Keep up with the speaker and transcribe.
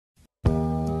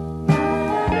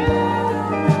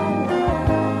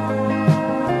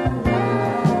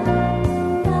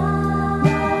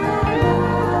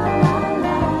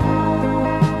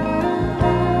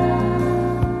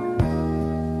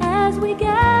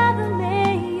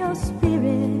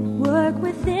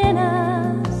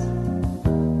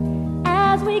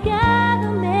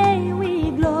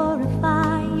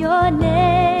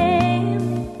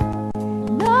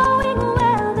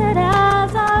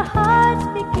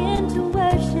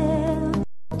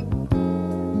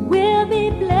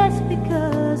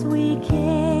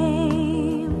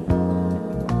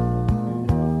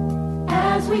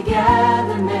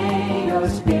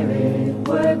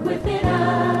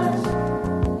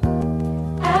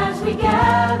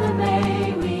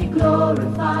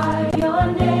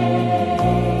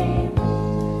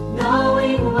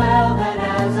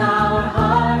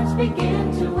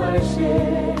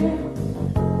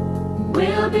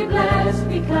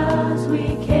because we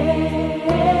came.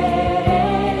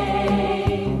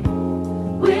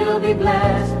 We'll be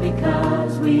blessed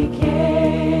because we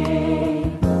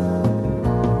came.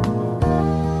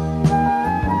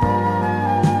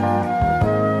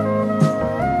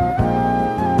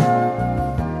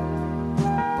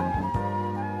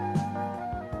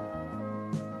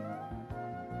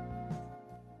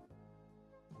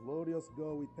 Glorious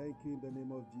God, we thank you in the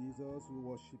name of Jesus. We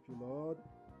worship you, Lord.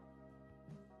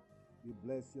 We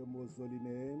bless your most holy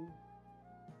name.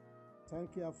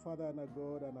 Thank you, our Father and our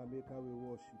God and our Maker. We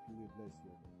worship you. We bless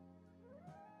your name.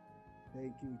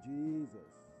 Thank you,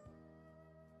 Jesus.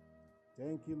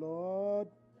 Thank you, Lord.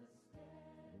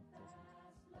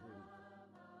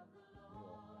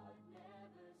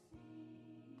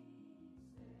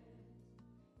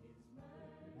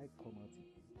 I come out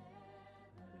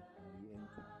and we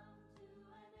enter.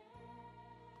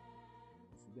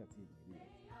 So that's it.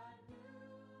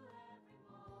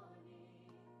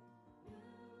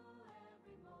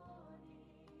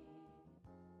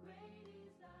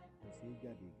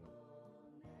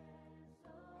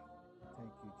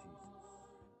 Thank you, Jesus.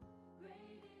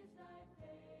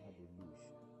 Hallelujah.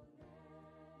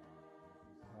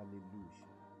 Hallelujah.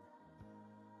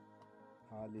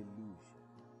 Hallelujah.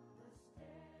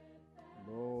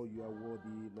 Lord, you are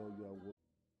worthy. Lord, you are worthy.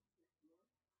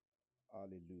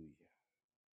 Hallelujah.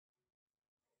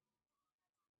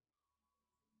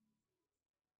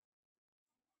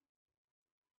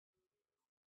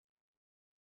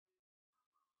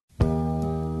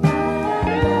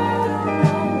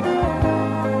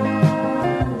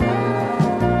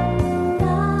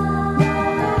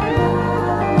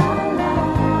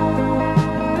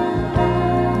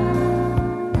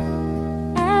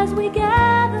 As we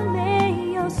gather,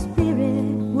 may your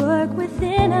spirit work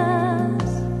within us.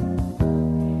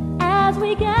 As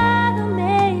we gather,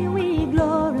 may we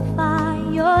glorify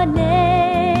your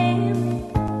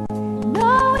name,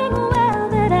 knowing well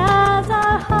that as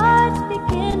our hearts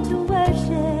begin to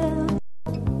worship,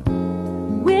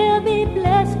 we'll be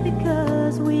blessed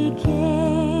because we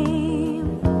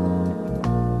came.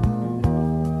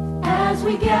 As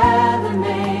we gather,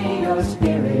 may your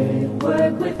spirit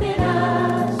work within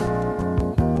us.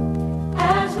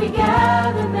 As we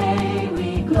gather, may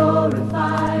we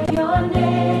glorify your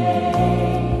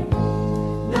name,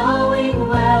 knowing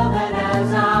well that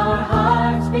as our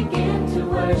hearts begin to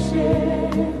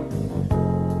worship,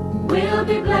 we'll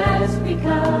be blessed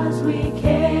because we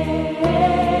came.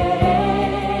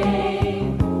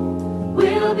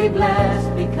 We'll be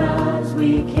blessed because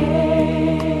we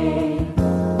came.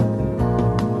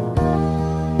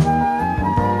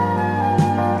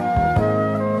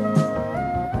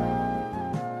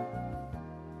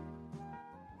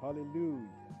 Hallelujah.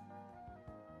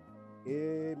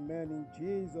 Amen in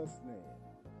Jesus' name.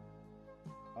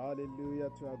 Hallelujah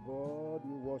to our God.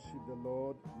 We worship the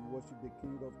Lord. We worship the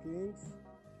King of Kings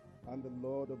and the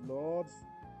Lord of Lords.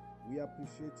 We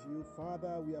appreciate you,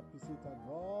 Father. We appreciate our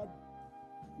God.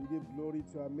 We give glory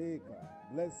to our Maker.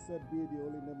 Blessed be the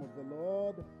holy name of the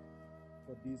Lord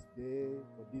for this day,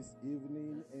 for this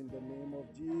evening, in the name of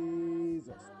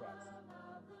Jesus Christ.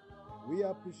 We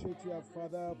appreciate you, our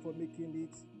Father, for making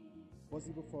it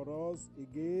possible for us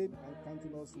again and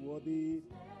counting us worthy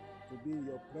to be in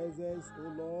your presence, O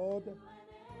Lord.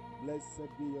 Blessed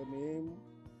be your name.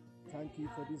 Thank you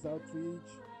for this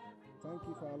outreach. Thank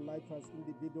you for our life as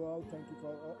individuals. Thank you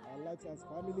for our lives as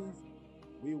families.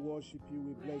 We worship you.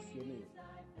 We bless your name.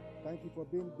 Thank you for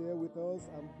being there with us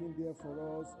and being there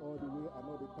for us all the way and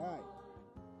all the time.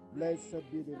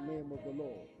 Blessed be the name of the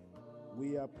Lord.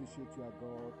 We appreciate you, our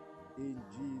God. In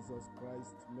Jesus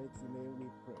Christ's mighty name we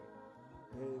pray.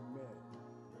 Amen.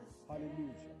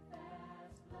 Hallelujah.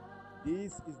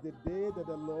 This is the day that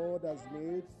the Lord has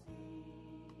made,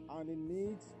 and in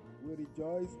it we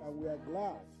rejoice and we are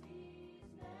glad.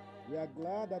 We are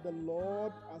glad that the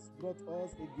Lord has brought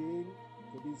us again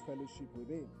to this fellowship with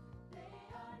Him.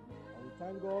 And we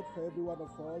thank God for every one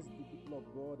of us, the people of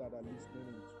God that are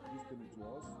listening to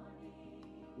us.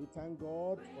 We thank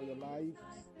God for your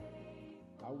lives,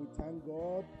 and we thank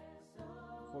God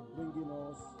for bringing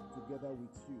us together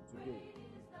with you today.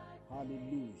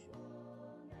 Hallelujah.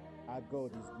 Our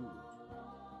God is good,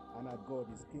 and our God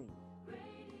is King.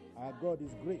 Our God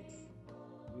is great.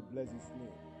 We bless His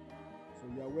name. So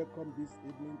you are welcome this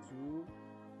evening to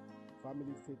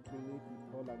Family Faith Clinic with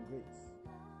Paul and Grace.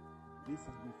 This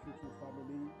is the Fruitful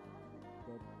Family,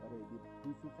 the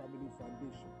Fruitful Family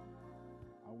Foundation.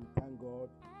 And we thank God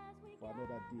for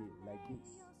another day like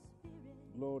this.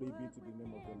 Glory be to the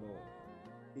name of the Lord.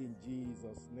 In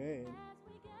Jesus' name,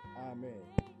 amen.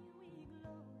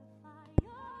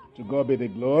 To God be the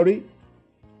glory.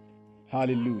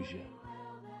 Hallelujah.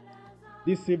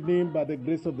 This evening, by the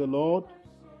grace of the Lord,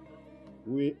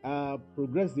 we are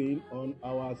progressing on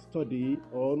our study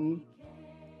on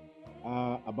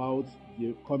about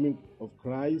the coming of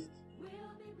Christ.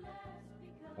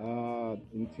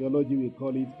 In theology, we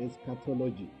call it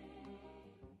eschatology.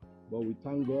 But we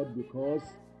thank God because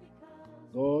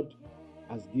God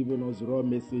has given us raw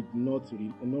message, not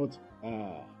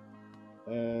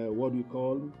what we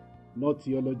call not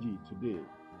theology today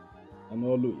and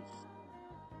always.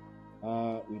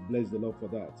 We bless the Lord for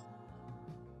that.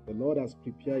 The Lord has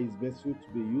prepared his vessel to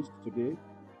be used today,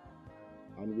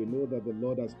 and we know that the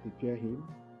Lord has prepared him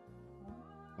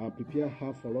and prepared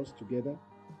her for us together,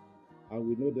 and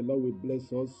we know the Lord will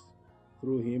bless us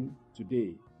through him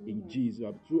today, in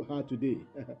Jesus, through her today.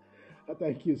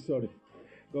 Thank you, sorry.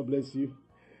 God bless you.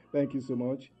 Thank you so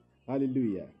much.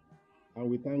 Hallelujah. And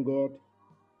we thank God.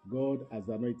 God has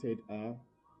anointed her.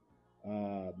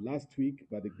 Last week,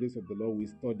 by the grace of the Lord, we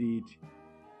studied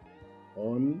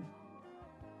on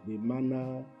the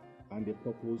manner and the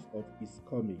purpose of his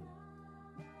coming.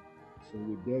 So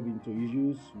we delve into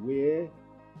issues where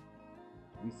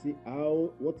we see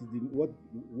what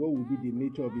will be the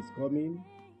nature of his coming,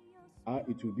 how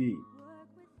it will be.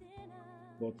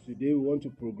 But today we want to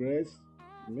progress.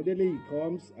 Immediately he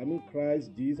comes,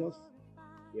 Christ Jesus.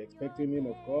 We're expecting him,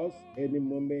 of course, any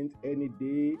moment, any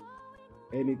day,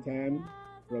 any time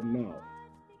from now.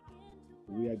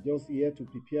 We are just here to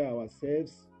prepare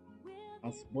ourselves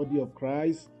as body of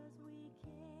Christ,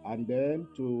 and then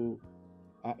to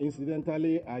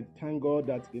incidentally, I thank God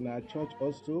that in our church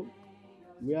also,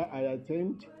 where I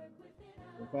attend,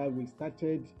 in fact, we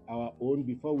started our own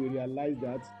before we realized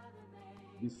that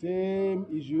the same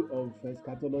issue of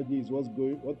eschatology is what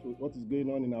is going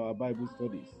on in our Bible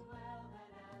studies.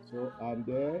 So, and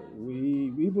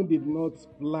we even did not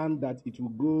plan that it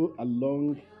would go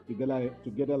along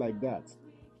together like that,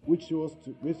 which shows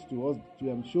to us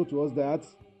that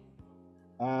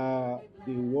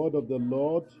the word of the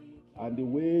Lord and the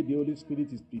way the Holy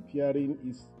Spirit is preparing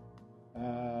his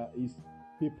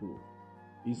people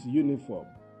is uniform,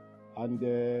 and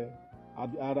I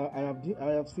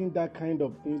have seen that kind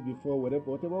of things before.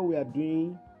 Whatever we are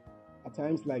doing at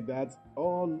times like that,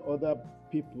 all other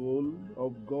people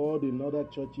of God in other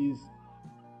churches,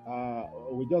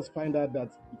 we just find out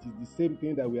that it is the same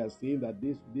thing that we are seeing, that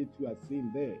they too are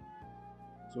seeing there.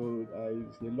 So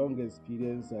it's a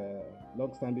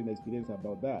long-standing experience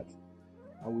about that,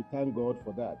 and we thank God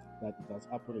for that it has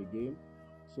happened again.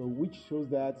 So which shows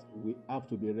that we have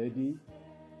to be ready.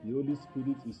 The Holy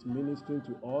Spirit is ministering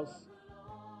to us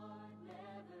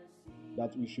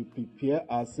that we should prepare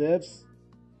ourselves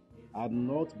and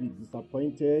not be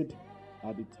disappointed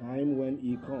at the time when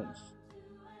he comes.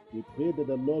 We pray that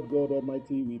the Lord God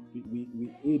Almighty will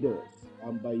aid us,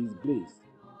 and by his grace,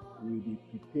 we will be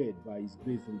prepared by his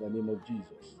grace in the name of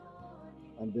Jesus.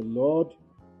 And the Lord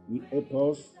will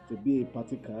help us to be a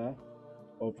partaker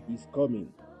of his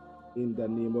coming in the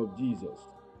name of Jesus.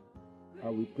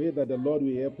 And we pray that the Lord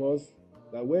will help us,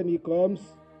 that when he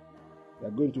comes, we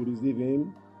are going to receive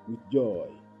him with joy.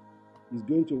 He's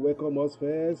going to welcome us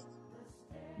first,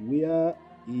 where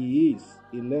he is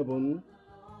in heaven,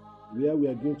 where we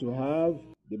are going to have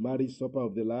the marriage supper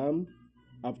of the Lamb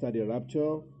after the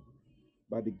rapture.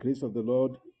 By the grace of the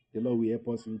Lord will help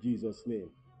us in Jesus' name.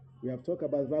 We have talked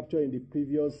about rapture in the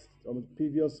previous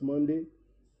Monday,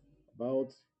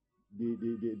 about we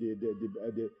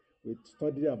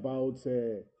studied about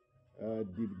the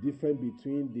difference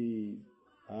between the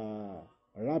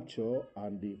rapture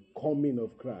and the coming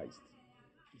of Christ,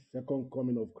 the second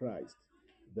coming of Christ,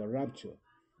 the rapture,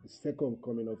 the second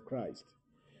coming of Christ.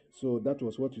 So that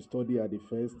was what we studied at the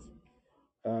first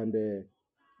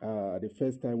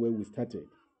time when we started.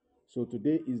 So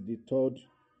today is the third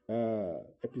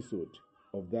episode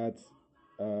of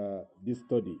this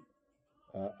study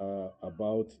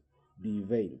about the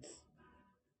events,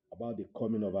 about the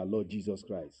coming of our Lord Jesus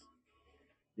Christ.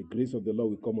 The grace of the Lord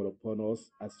will come upon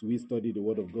us as we study the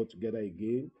Word of God together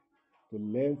again, to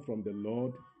learn from the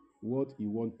Lord what he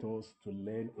wants us to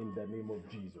learn in the name of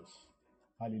Jesus.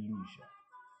 Hallelujah.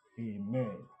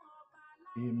 Amen.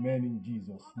 Amen in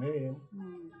Jesus' name.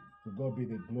 To God be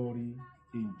the glory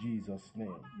in Jesus'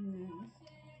 name.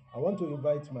 I want to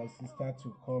invite my sister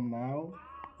to come now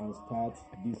and start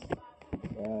this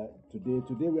today.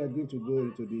 Today we are going to go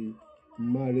into the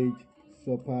marriage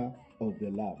supper of the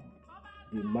Lamb.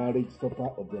 The marriage supper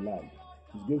of the Lamb.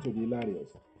 It's going to be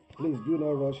hilarious. Please do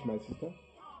not rush, my sister.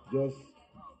 Just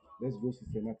let's go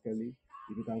systematically.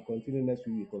 If you can continue next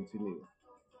week, we continue.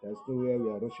 There's nowhere we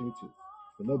are rushing to.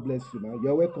 The Lord bless you, man.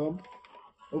 You're welcome.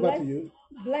 Over to you.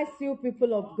 Bless you,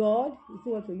 people of God. You see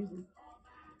what we're using?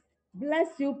 Bless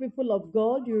you, people of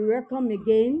God. You welcome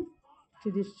again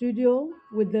to the studio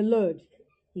with the Lord.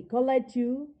 He calleth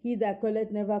you, he that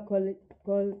calleth never call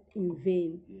in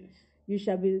vain. Yes. You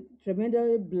shall be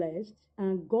tremendously blessed,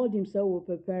 and God Himself will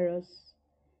prepare us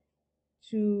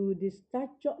to the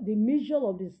stature, the measure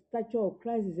of the stature of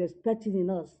Christ is expecting in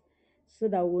us, so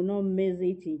that we will not miss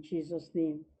it in Jesus'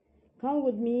 name. Come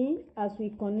with me as we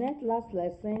connect last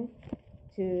lesson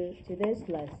to today's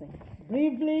lesson.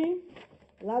 Briefly,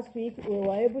 last week we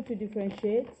were able to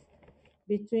differentiate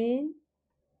between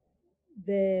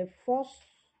the first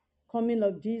coming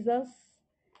of Jesus,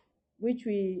 which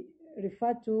we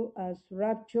refer to as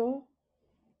rapture,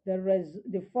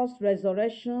 the first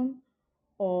resurrection,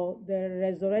 or the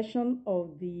resurrection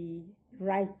of the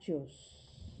righteous.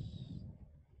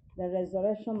 The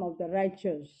resurrection of the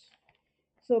righteous.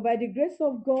 So by the grace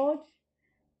of God,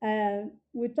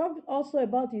 we talked also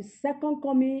about His second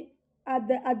coming. We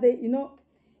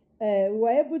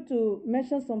were able to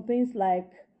mention some things like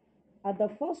at the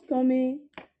first coming,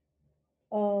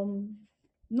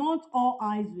 not all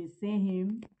eyes will see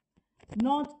Him,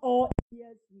 not all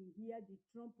ears will hear the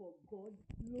trump of God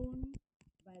blown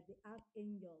by the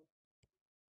archangel.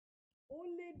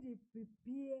 Only the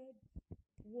prepared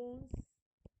ones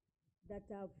that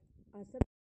have accepted.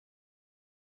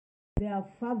 They are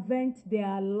fervent, they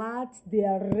are alert, they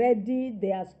are ready,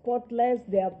 they are spotless,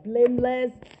 they are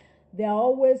blameless. They are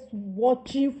always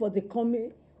watching for the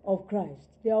coming of Christ.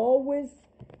 They are always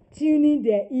tuning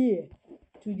their ear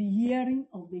to the hearing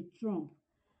of the trump.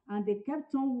 And they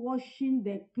kept on washing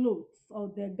their clothes or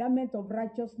their garment of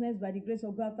righteousness by the grace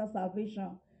of God after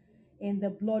salvation in the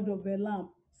blood of the Lamb.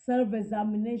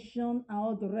 Self-examination and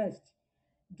all the rest.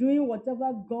 Doing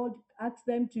whatever God asks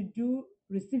them to do,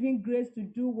 receiving grace to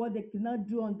do what they cannot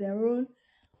do on their own,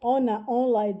 on and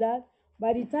on like that.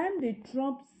 By the time the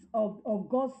trumps of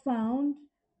God sound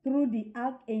through the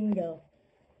archangel,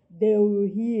 they will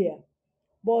hear.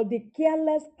 But the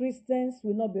careless Christians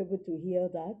will not be able to hear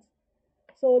that.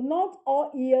 So not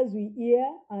all ears will hear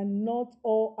and not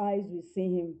all eyes will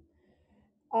see Him.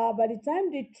 By the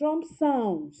time the trump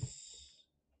sounds,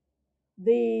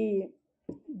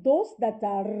 those that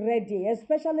are ready,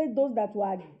 especially those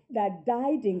that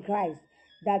died in Christ,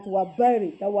 that were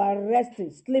buried, that were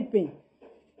resting, sleeping,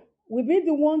 will be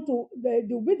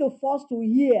they'll be the first to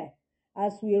hear,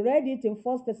 as we read it in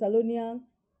 1 Thessalonians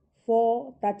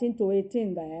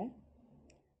 4:13-18 there.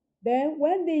 Then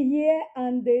when they hear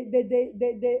and they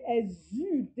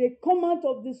exude, they come out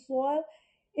of the soil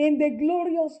in the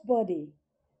glorious body.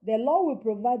 The Lord will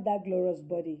provide that glorious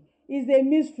body. It's a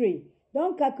mystery.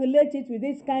 Don't calculate it with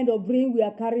this kind of brain we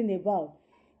are carrying about.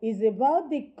 It's about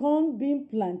the corn being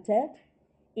planted,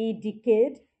 it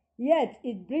decayed, yet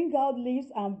it brings out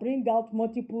leaves and bring out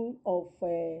multiple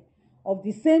of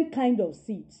the same kind of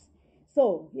seeds.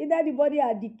 So either the body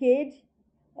had decayed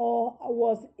or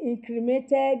was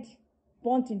incriminated,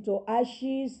 burnt into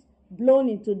ashes, blown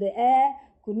into the air,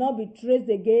 could not be traced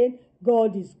again.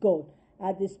 God is God.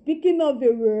 At the speaking of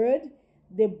the word,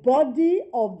 the body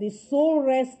of the soul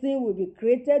resting will be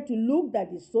created to look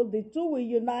that the soul, the two will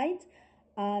unite,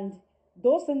 and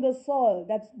those in the soul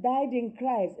that died in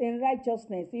Christ, in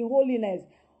righteousness, in holiness,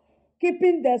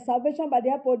 keeping their salvation by the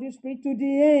help of the Spirit to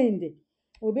the end,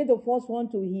 will be the first one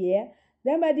to hear.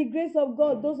 Then by the grace of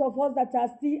God, those of us that are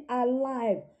still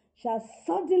alive shall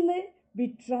suddenly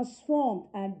be transformed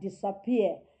and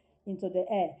disappear into the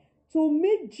air to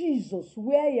meet Jesus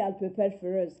where He has prepared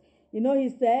for us. You know, He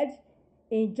said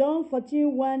in John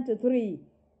 14:1-3,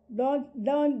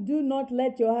 do not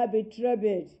let your heart be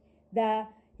troubled, that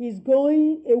He's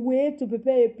going away to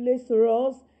prepare a place for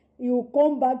us. He will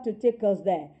come back to take us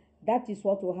there. That is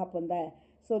what will happen there.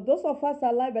 So those of us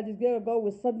alive by the grace of God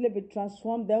will suddenly be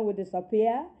transformed, then will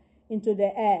disappear into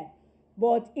the air.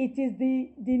 But it is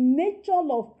the nature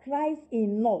of Christ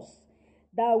in us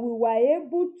that we were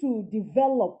able to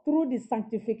develop through the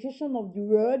sanctification of the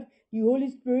Word, the Holy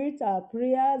Spirit, our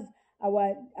prayers,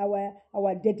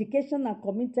 our dedication and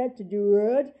committed to the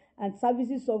Word and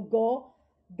services of God,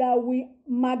 that we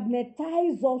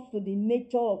magnetize us to the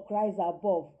nature of Christ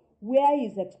above, where He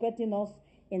is expecting us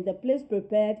in the place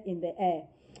prepared in the air.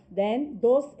 Then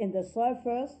those in the soil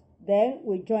first, then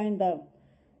we join them.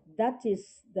 That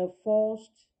is the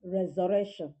first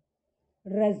resurrection.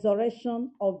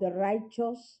 Resurrection of the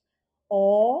righteous,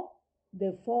 or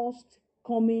the first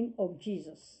coming of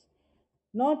Jesus.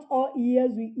 Not all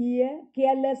ears will hear.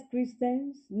 Careless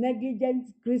Christians,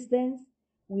 negligent Christians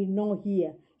will not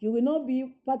hear. You will not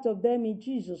be part of them in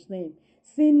Jesus' name.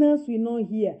 Sinners will not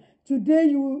hear. Today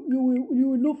you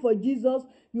will look for Jesus.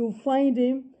 You will find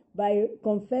him by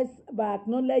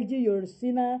acknowledging you're a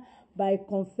sinner, by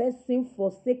confessing,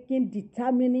 forsaking,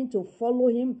 determining to follow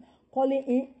him, calling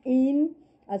him in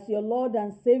as your Lord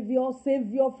and Savior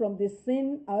from the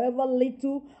sin, however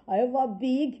little, however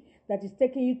big, that is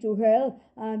taking you to hell,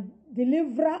 and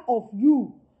deliverer of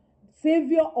you,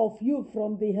 Savior of you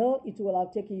from the hell it will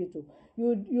have taken you to.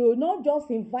 You not just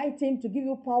invite him to give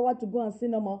you power to go and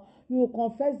sin no more. You will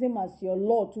confess him as your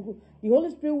Lord. The Holy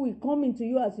Spirit will come into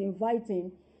you as you invite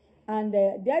him. And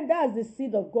that's the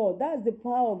seed of God. That's the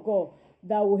power of God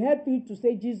that will help you to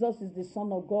say Jesus is the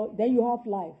Son of God. Then you have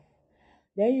life.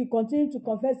 Then you continue to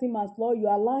confess him as Lord. You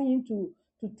allow him to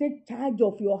take charge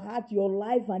of your heart, your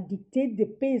life, and dictate the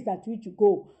pace at which you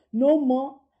go. No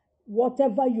more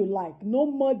whatever you like. No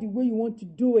more the way you want to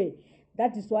do it.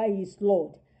 That is why he is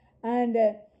Lord. And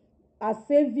a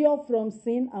Savior from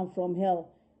sin and from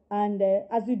hell. And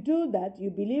as you do that, you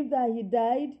believe that he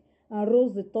died and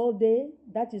rose the third day.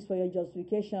 That is for your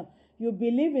justification. You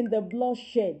believe in the blood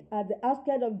shed at the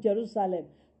outskirts of Jerusalem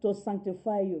to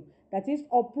sanctify you. That is,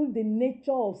 uproot the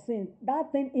nature of sin.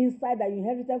 That thing inside that you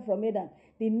inherited from Adam.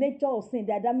 The nature of sin,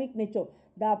 the Adamic nature,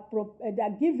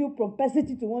 that give you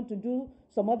propensity to want to do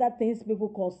some other things people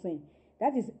call sin.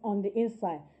 That is on the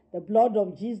inside. The blood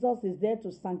of Jesus is there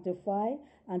to sanctify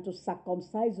and to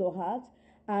circumcise your heart.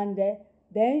 And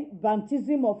then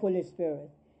baptism of Holy Spirit.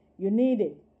 You need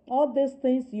it. All these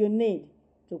things you need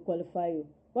to qualify you.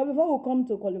 But before we come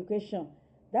to qualification,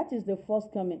 that is the first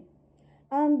coming.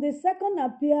 And the second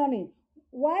appearing,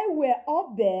 while we're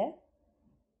up there,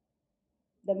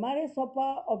 the marriage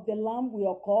supper of the Lamb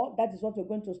will occur. That is what we're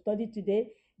going to study today.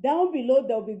 Down below,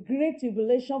 there will be great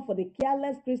tribulation for the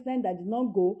careless Christians that did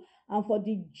not go, and for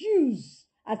the Jews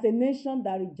as a nation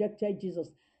that rejected Jesus.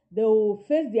 They will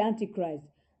face the Antichrist.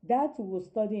 That we will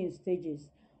study in stages.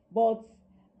 But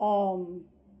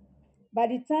by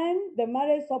the time the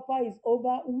marriage supper is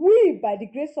over, we, by the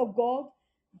grace of God,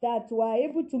 that were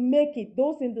able to make it,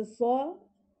 those in the soul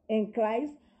in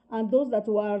Christ, and those that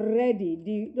were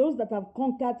ready, those that have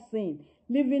conquered sin,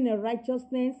 living in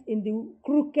righteousness in the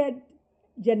crooked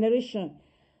generation,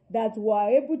 that were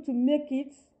able to make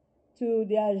it to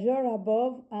the azure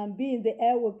above and be in the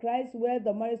air with Christ, where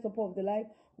the marriage supper of the life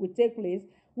will take place.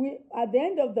 We, at the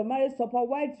end of the marriage supper,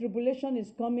 while tribulation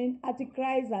is coming,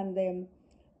 Antichrist and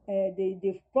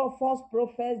the false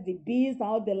prophets, the beasts, and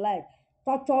all the like,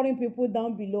 torturing people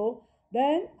down below.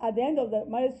 Then at the end of the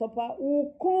marriage supper,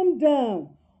 we'll come down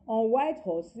on white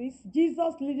horses,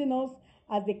 Jesus leading us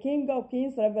as the King of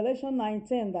Kings, Revelation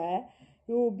 19 there.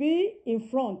 He will be in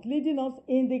front, leading us.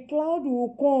 In the cloud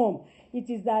will come. It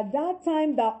is at that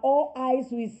time that all eyes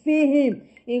will see him,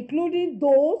 including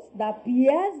those that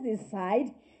pierce the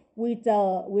side with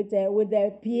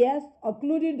their pierce,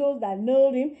 including those that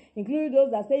nailed him, including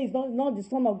those that say he's not the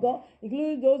Son of God,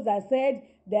 including those that said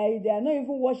they are not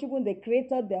even worshiping the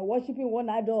Creator, they are worshiping one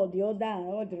idol or the other, and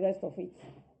all the rest of it.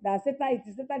 That Satan, it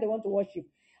is Satan they want to worship.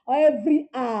 Every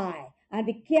eye, and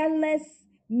the careless,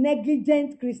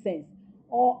 negligent Christians,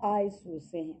 all eyes will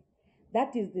see him.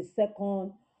 That is the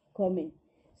second coming.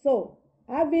 So,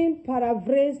 having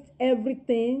paraphrased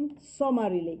everything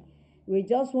summarily, we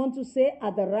just want to say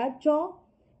at the rapture,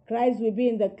 Christ will be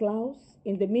in the clouds,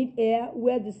 in the mid-air,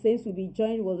 where the saints will be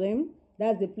joined with him.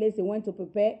 That's the place he went to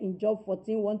prepare in Job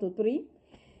 14, 1-3.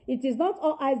 It is not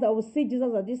all eyes that will see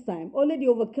Jesus at this time. Only the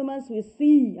overcomers will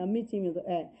see and meet him in the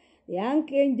air. The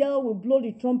archangel will blow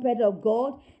the trumpet of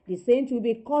God. The saints will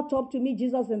be caught up to meet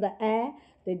Jesus in the air.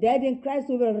 The dead in Christ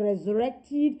will be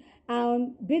resurrected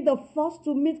and be the first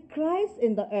to meet Christ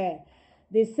in the air.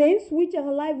 The saints which are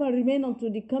alive and remain unto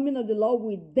the coming of the Lord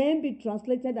will then be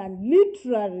translated and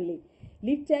literally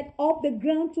lifted off the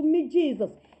ground to meet Jesus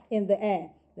in the air.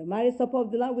 The marriage supper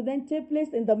of the Lamb will then take place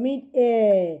in the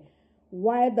mid-air.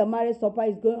 While the marriage supper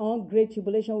is going on, great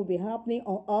tribulation will be happening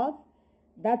on earth.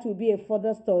 That will be a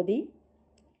further study.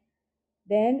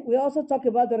 Then we also talk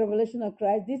about the revelation of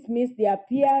Christ. This means the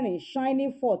appearing,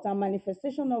 shining forth, and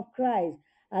manifestation of Christ.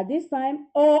 At this time,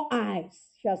 all eyes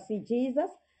shall see Jesus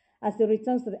as he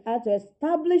returns to the earth to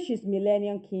establish his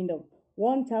millennium kingdom.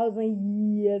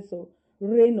 1,000 years of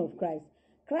reign of Christ.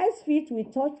 Christ's feet will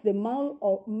touch the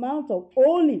Mount of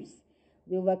Olives.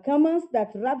 The overcomers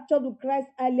that raptured with Christ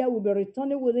earlier will be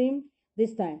returning with him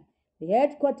this time. The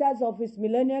headquarters of his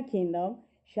millennial kingdom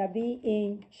shall be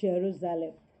in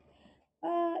Jerusalem.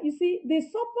 You see, the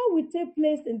supper will take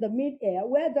place in the mid-air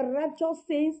where the raptured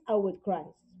saints are with Christ.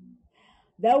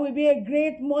 There will be a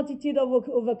great multitude of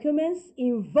overcomers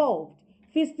involved,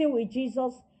 feasting with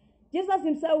Jesus. Jesus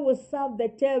himself will serve the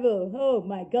table. Oh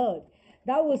my God.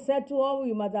 That will settle all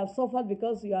you might have suffered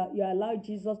because you allowed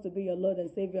Jesus to be your Lord and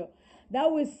Savior.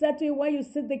 That will settle when you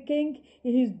see the King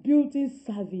in his beauty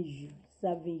serving you.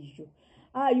 Serving you.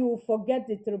 You will forget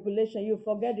the tribulation, you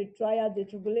forget the trials, the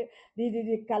tribulation,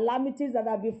 the calamities that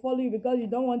are befalling you because you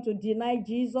don't want to deny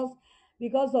Jesus,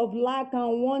 because of lack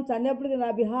and want and everything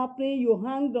that be happening. You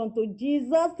hanged on to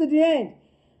Jesus to the end.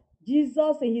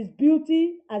 Jesus in his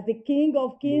beauty as the King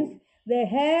of Kings, the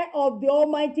heir of the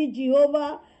Almighty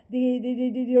Jehovah,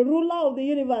 the ruler of the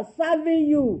universe, serving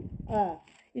you.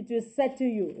 It will settle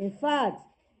you. In fact,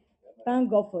 thank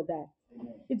God for that.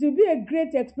 It will be a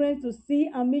great experience to see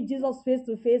and meet Jesus face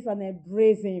to face and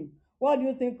embrace him. What do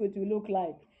you think it will look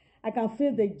like? I can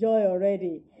feel the joy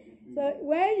already. So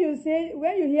when you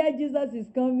hear Jesus is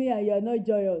coming and you're not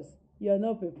joyous, you're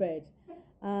not prepared.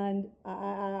 And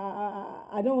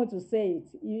I don't want to say it.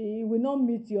 He will not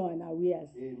meet you unawares.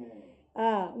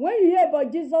 Amen. When you hear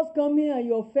about Jesus coming and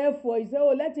you're fearful, you say,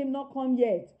 oh, let him not come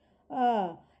yet.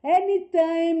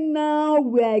 Anytime now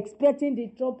we are expecting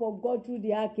the trump of God through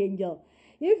the archangel.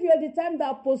 If you're the time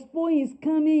that postpone is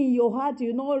coming in your heart,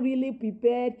 you're not really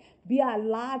prepared, be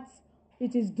alert.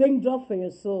 It is dangerous for your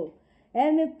soul.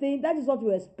 Anything, that is what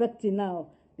we're expecting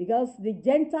now. Because the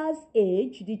Gentiles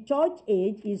age, the church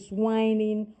age is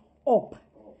winding up.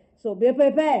 So be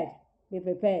prepared. Be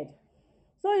prepared.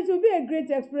 So it will be a great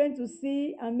experience to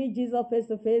see and meet Jesus face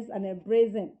to face and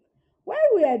embrace him. When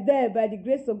we are there, by the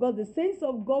grace of God, the saints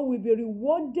of God will be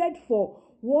rewarded for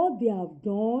what they have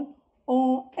done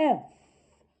on earth.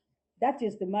 That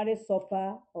is the marriage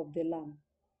supper of the Lamb.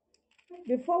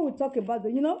 Before we talk about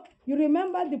you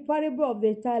remember the parable of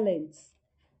the talents.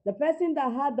 The person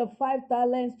that had the 5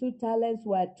 talents, 2 talents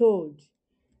were told.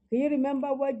 Do you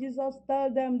remember what Jesus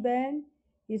told them then?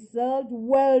 He said,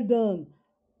 well done,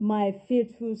 my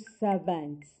faithful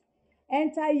servant.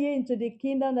 Enter ye into the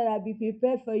kingdom that will be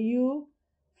prepared for you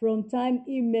from time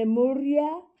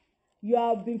immemorial. You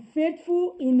have been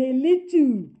faithful in a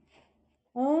little.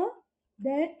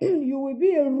 Then you will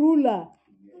be a ruler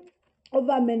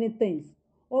over many things.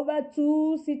 Over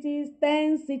 2 cities,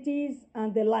 10 cities,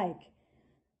 and the like.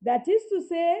 That is to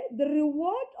say, the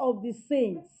reward of the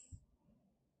saints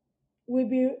will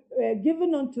be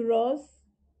given unto us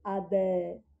at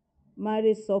the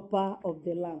marriage supper of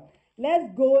the Lamb.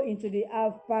 Let's go into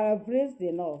I've paraphrased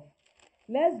enough.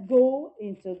 Let's go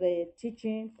into the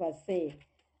teaching per se.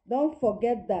 Don't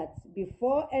forget that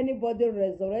before anybody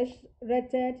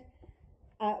resurrected,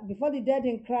 before the dead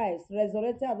in Christ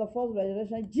resurrected at the first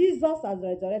resurrection, Jesus has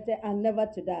resurrected and never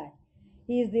to die.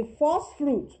 He is the first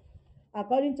fruit,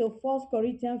 according to 1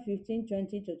 Corinthians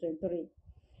 15:20-23.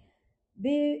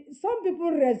 Some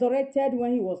people resurrected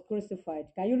when he was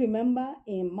crucified. Can you remember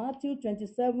in Matthew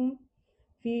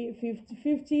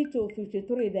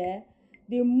 27:50-53 there?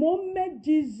 The moment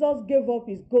Jesus gave up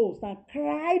his ghost and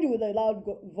cried with a loud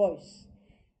voice,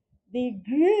 the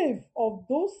grave of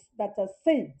those that are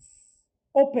saints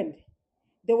opened.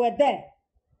 They were there.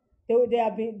 They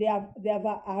have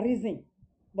arisen,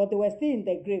 but they were still in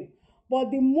the grave.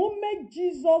 But the moment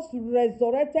Jesus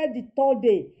resurrected the 3rd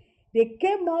day, they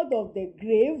came out of the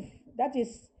grave. That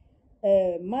is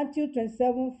Matthew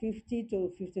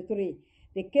 27:50-53.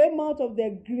 They came out of the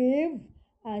grave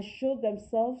and showed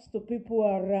themselves to people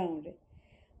around.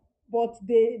 But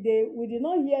we did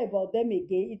not hear about them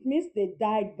again. It means they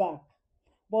died back.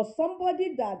 But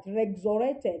somebody that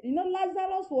resurrected,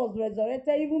 Lazarus was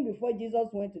resurrected even before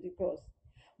Jesus went to the cross.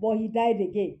 But he died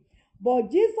again.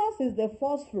 But Jesus is the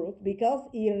first fruit because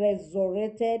he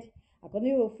resurrected,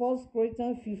 according to 1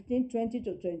 Corinthians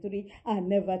 15:20-23, and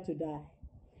never to die.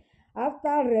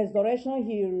 After resurrection,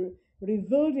 he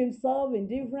revealed himself in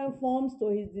different forms to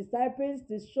his disciples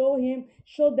to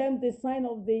show them the sign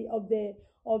of the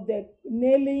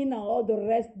nailing and all the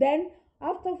rest. Then,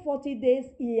 after 40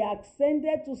 days, he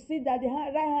ascended to sit at the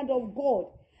right hand of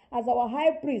God as our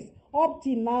high priest, up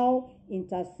till now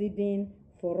interceding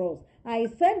for us. And he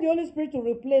sent the Holy Spirit to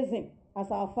replace him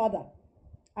as our Father.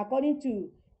 According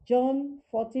to John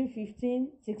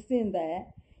 14:15-16 there,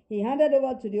 he handed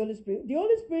over to the Holy Spirit. The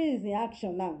Holy Spirit is in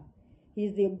action now.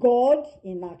 He's the God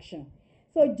in action.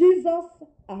 So Jesus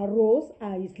arose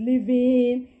and is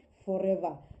living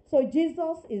forever. So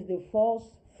Jesus is the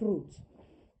first fruit.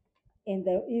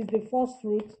 Is the first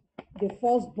fruit, the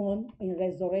firstborn in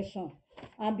resurrection.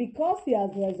 And because he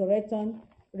has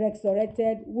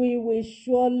resurrected, we will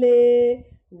surely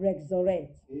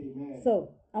resurrect. Amen. So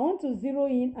I want to zero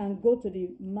in and go to the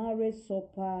marriage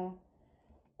supper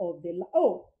of the Lamb.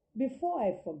 Oh, before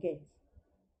I forget,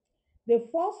 the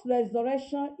first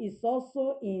resurrection is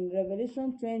also in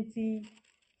Revelation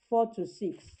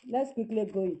 20:4-6. Let's quickly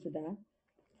go into that.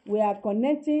 we are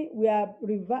connecting, we are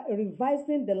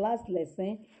revising the last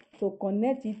lesson to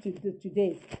connect it to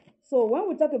today's. So when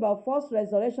we talk about first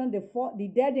resurrection,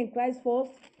 the dead in Christ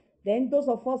first, then those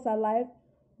of us alive.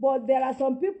 But there are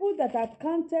some people that are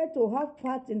counted to have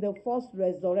part in the first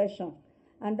resurrection.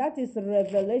 And that is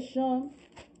Revelation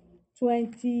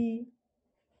 20.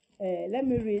 Let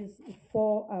me read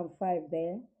 4 and 5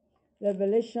 there.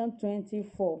 Revelation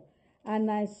 24.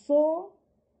 And I saw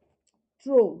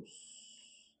thrones,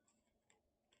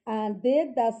 and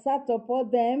they that sat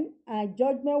upon them, and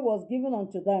judgment was given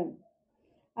unto them.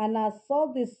 And I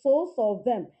saw the souls of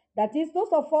them, that is, those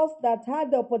of us that had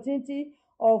the opportunity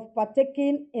of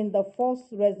partaking in the first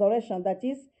resurrection, that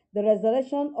is, the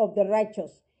resurrection of the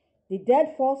righteous, the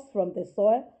dead first from the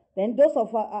soil, then those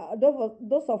of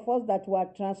us that were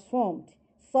transformed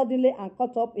suddenly and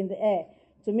caught up in the air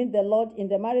to meet the Lord in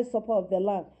the marriage supper of the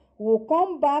Lamb, will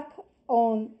come back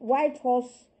on white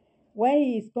horse when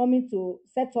he is coming to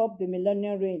set up the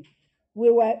millennial reign.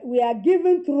 We are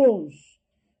given thrones.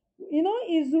 You know,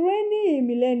 it's reigning in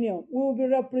millennium. We will be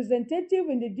representative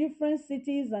in the different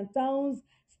cities and towns,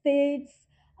 states,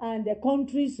 and the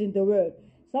countries in the world.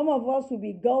 Some of us will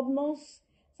be governors.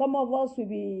 Some of us will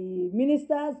be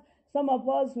ministers. Some of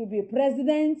us will be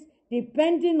presidents,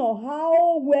 depending on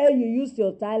how well you use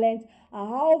your talent and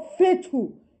how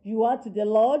faithful you are to the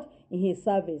Lord in his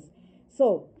service.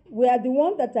 So, we are the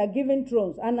ones that are given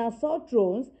thrones. And I saw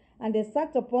thrones, and they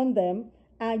sat upon them,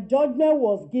 and judgment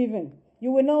was given.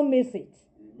 You will not miss it.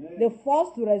 Amen. The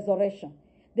first resurrection,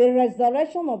 the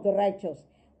resurrection of the righteous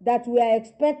that we are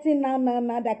expecting now,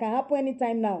 that can happen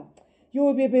anytime now. You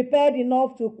will be prepared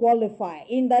enough to qualify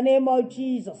in the name of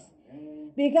Jesus.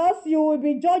 Amen. Because you will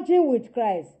be judging with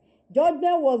Christ.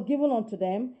 Judgment was given unto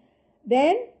them.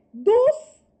 Then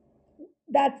those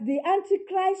that the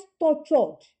Antichrist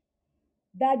tortured,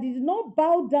 that did not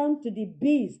bow down to the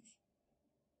beast,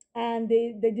 and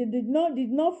they did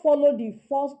not follow the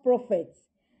false prophets,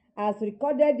 as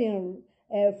recorded in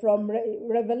from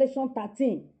Revelation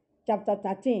 13, chapter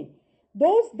 13.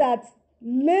 Those that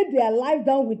laid their life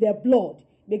down with their blood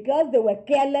because they were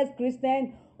careless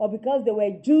Christians, or because they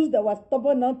were Jews that were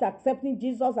stubborn not accepting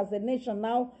Jesus as a nation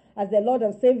now as their Lord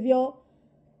and Savior.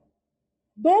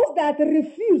 Those that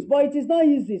refuse, but it is not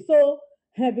easy. So,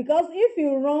 because if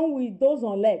you run with those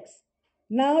on legs,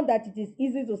 now that it is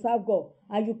easy to serve God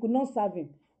and you could not serve him,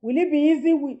 will it be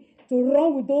easy to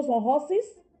run with those on horses?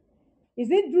 Is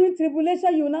it during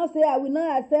tribulation you will now say, I will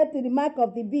not accept the mark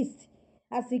of the beast,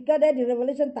 as recorded in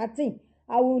Revelation 13?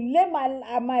 I will lay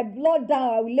my blood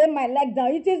down, I will lay my leg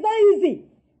down. It is not easy,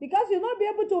 because you'll not be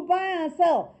able to buy and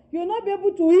sell. You'll not be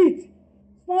able to eat.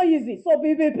 It's not easy. So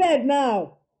be prepared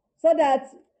now, so that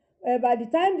by the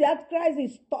time the Antichrist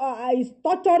is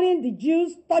torturing the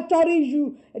Jews, torturing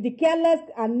you, the careless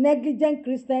and negligent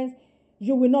Christians,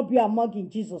 you will not be among in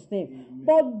Jesus' name. Amen.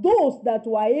 But those that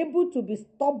were able to be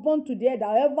stubborn to the end,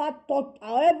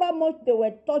 however much they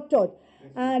were tortured,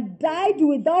 and died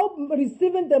without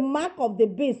receiving the mark of the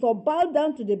beast or bowed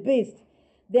down to the beast,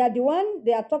 they are the one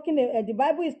they are talking. The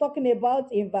Bible is talking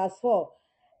about in verse 4.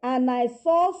 And I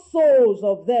saw souls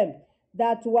of them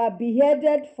that were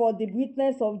beheaded for the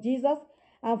witness of Jesus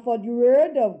and for the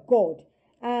word of God,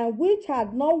 and which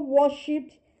had not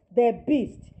worshipped the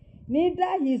beast,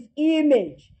 neither his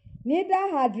image,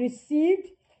 neither had received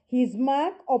his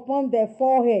mark upon their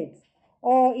foreheads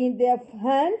or in their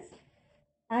hands,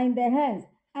 and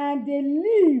they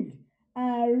lived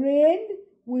and reigned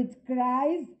with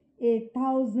Christ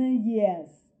 1,000 years.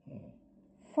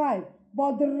 5.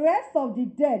 But the rest of the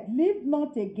dead lived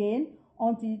not again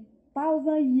until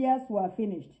 1,000 years were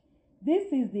finished. This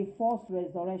is the first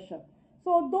resurrection.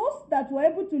 So those that were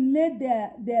able to lay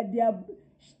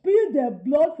spill their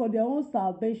blood for their own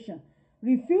salvation,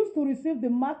 refused to receive the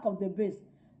mark of the beast.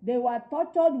 They were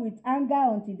tortured with anger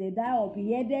until they died, or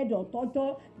beheaded, or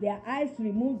tortured, their eyes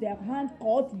removed, their hands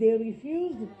cut. They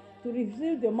refused to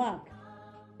receive the mark.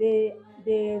 They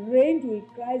reigned with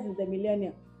Christ in the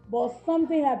millennium. But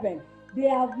something happened. They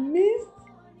have missed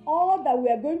all that we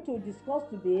are going to discuss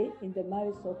today in the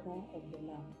marriage supper of the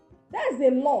Lamb. That's a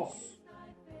loss.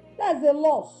 That's a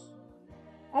loss.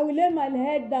 I will lay my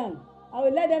head down. I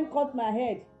will let them cut my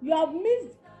head. You have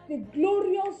missed the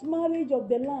glorious marriage of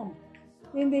the Lamb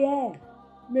in the air.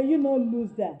 May you not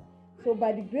lose that. So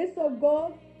by the grace of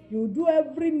God, you will do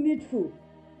every needful.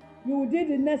 You will do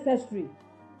the necessary.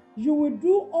 You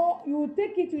will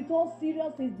take it with all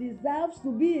seriousness. It deserves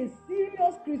to be a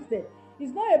serious Christian.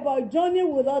 It's not about journey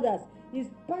with others. It's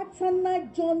personal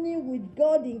journey with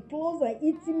God in close and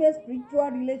intimate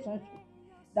spiritual relationship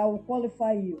that will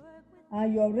qualify you.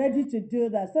 And you're ready to do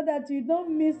that, so that you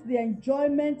don't miss the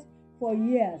enjoyment for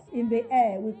years in the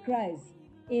air with Christ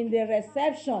in the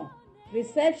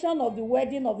reception of the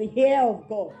wedding of the heir of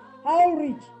God. How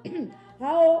rich,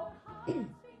 how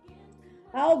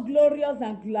how glorious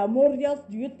and glamorous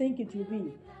do you think it will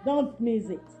be? Don't miss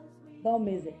it. Don't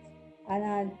miss it.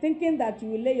 And thinking that you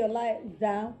will lay your life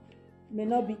down may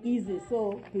not be easy.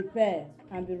 So prepare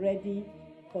and be ready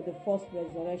for the first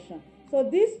resurrection. So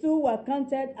these two were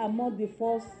counted among the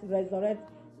first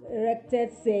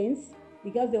resurrected saints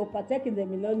because they will partake in the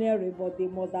millennial reign, but they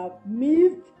must have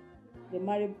missed the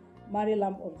married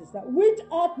lamb of the Sabbath, which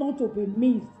ought not to be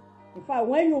missed. In fact,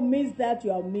 when you miss that,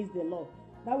 you have missed the Lord.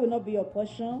 That will not be your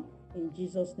portion in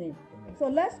Jesus' name. Amen. So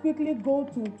let's quickly go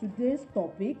to today's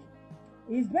topic.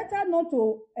 It's better not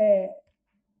to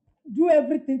do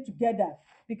everything together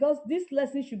because this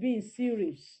lesson should be in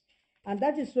series. And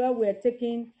that is where we are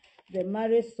taking the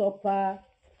marriage supper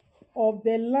of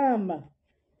the Lamb.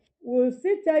 We'll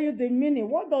still tell you the meaning.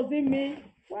 What does it mean?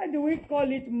 Why do we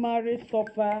call it marriage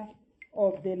supper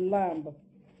of the Lamb?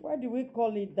 Why do we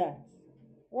call it that?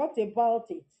 What about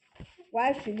it?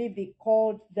 Why should it be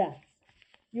called that?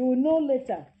 You will know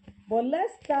later. But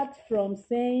let's start from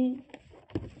saying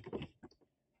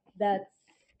that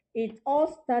it all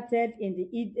started in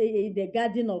the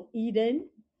Garden of Eden.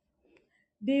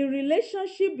 The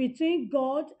relationship between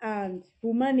God and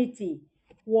humanity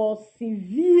was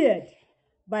severed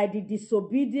by the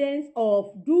disobedience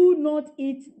of do not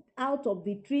eat out of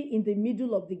the tree in the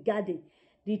middle of the garden,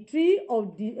 the tree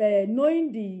of the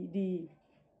knowing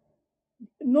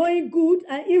good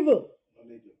and evil,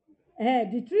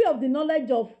 the tree of the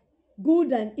knowledge of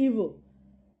good and evil,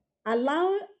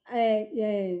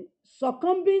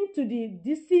 succumbing to the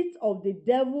deceit of the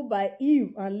devil by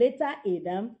Eve and later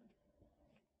Adam.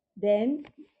 Then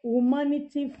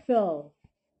humanity fell,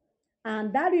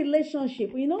 and that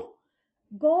relationship,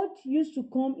 God used to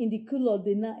come in the cool of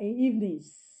the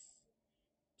evenings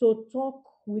to talk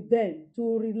with them,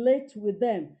 to relate with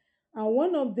them. And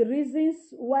one of the reasons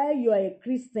why you are a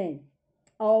Christian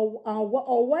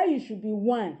or why you should be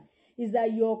one is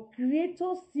that your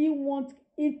Creator still wants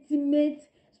intimate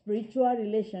spiritual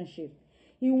relationship.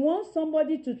 He wants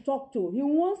somebody to talk to. He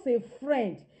wants a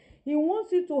friend. He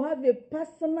wants you to have a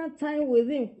personal time with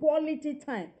him, quality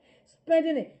time,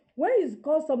 spending it. When you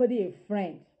call somebody a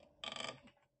friend,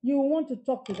 you want to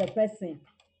talk to the person.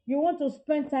 You want to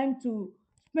spend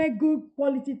good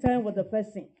quality time with the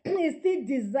person. He's still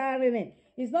desiring it.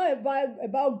 It's not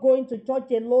about going to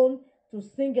church alone, to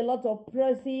sing a lot of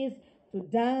praises, to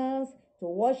dance, to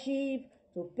worship,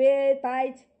 to pay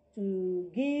tithe, to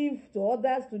give to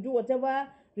others, to do whatever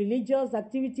religious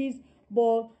activities,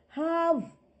 but have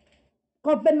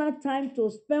covenant time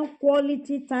to spend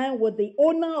quality time with the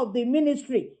owner of the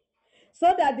ministry,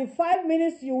 so that the 5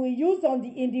 minutes you will use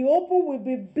in the open will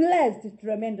be blessed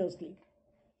tremendously.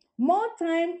 More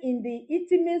time in the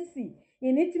intimacy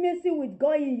with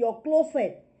God in your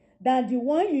closet than the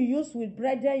one you use with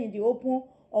brethren in the open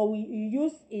or you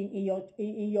use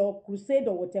in your crusade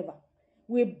or whatever.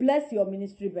 Will bless your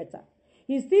ministry better.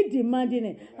 He's still demanding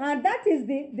it. And that is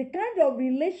the kind of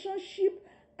relationship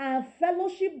and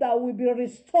fellowship that will be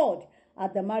restored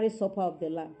at the marriage supper of the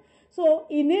Lamb. So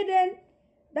in Eden,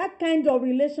 that kind of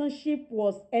relationship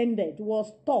was ended,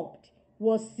 was stopped,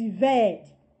 was severed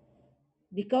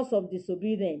because of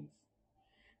disobedience.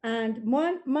 And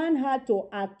man had to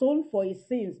atone for his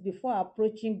sins before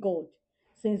approaching God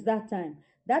since that time.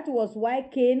 That was why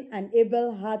Cain and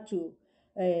Abel had to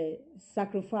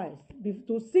sacrifice.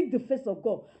 To seek the face of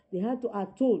God, they had to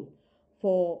atone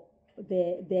for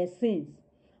their sins.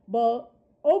 But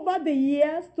over the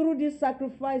years, through these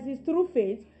sacrifices, through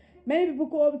faith, many people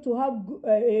come to have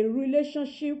a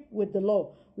relationship with the Lord.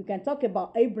 We can talk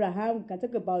about Abraham, we can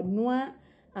talk about Noah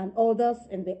and others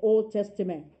in the Old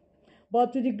Testament.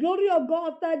 But to the glory of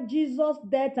God, after Jesus'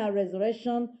 death and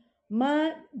resurrection,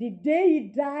 man, the day he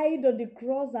died on the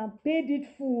cross and paid it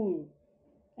full,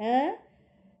 the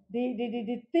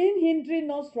thing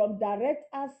hindering us from direct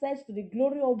access to the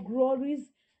glory of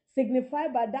glories,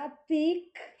 signified by that thick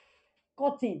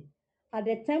curtain at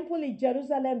the temple in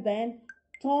Jerusalem, then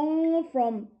turn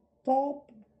from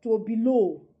top to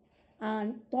below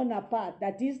and turn apart.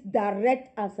 That is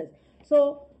direct access.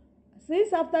 So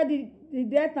since after the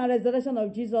death and resurrection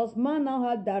of Jesus, man now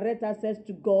had direct access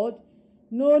to God,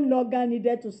 no longer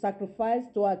needed to sacrifice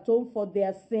to atone for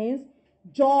their sins,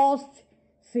 just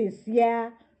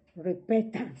sincere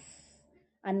repentance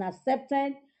and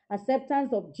acceptance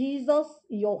of Jesus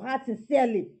in your heart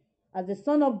sincerely as the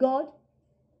Son of God,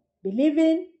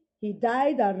 believing he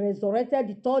died and resurrected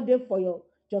the third day for your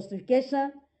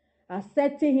justification,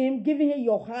 accepting him, giving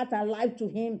your heart and life to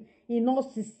him in all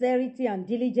sincerity and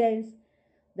diligence,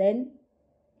 then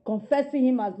confessing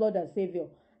him as Lord and Savior,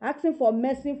 asking for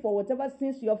mercy for whatever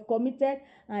sins you have committed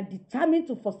and determined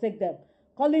to forsake them,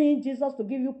 calling in Jesus to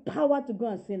give you power to go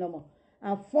and sin no more,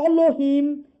 and follow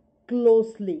him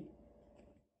closely.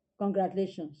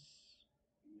 Congratulations.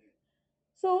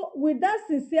 So with that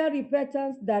sincere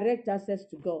repentance, direct access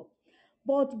to God.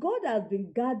 But God has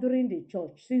been gathering the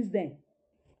church since then.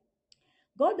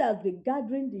 God has been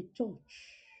gathering the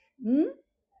church.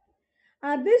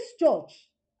 And this church,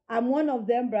 I'm one of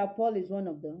them, Brother Paul is one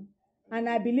of them, and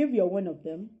I believe you're one of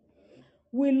them.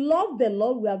 We love the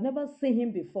Lord. We have never seen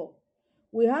him before.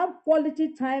 We have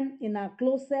quality time in our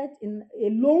closet,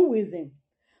 alone with him.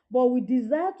 But we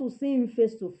desire to see him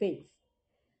face to face.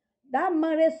 That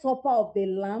marriage supper of the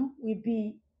Lamb will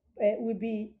be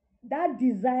that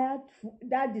desire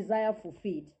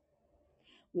fulfilled.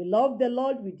 We love the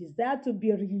Lord. We desire to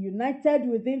be reunited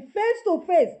with him face to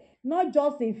face, not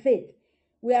just in faith.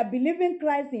 We are believing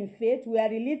Christ in faith. We are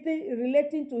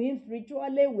relating to him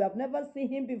spiritually. We have never seen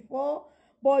him before.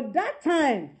 But that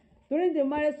time, during the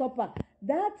marriage supper,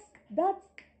 that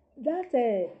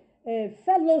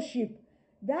fellowship,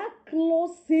 that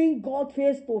close seeing God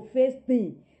face to face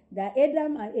thing that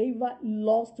Adam and Eve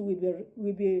lost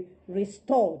will be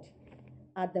restored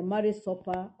at the marriage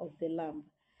supper of the Lamb.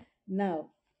 Now,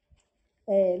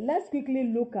 let's quickly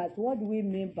look at what we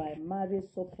mean by marriage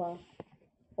supper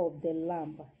of the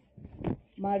Lamb.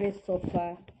 Marriage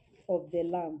supper of the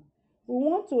Lamb. We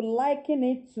want to liken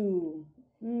it to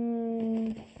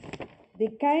the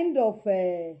kind of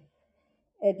the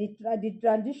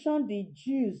tradition the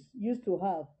Jews used to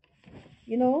have.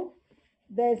 You know,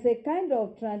 there's a kind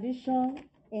of tradition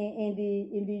in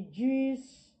the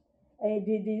Jews,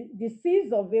 the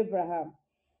seeds of Abraham,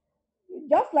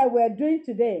 just like we're doing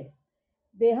today.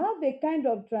 They have a kind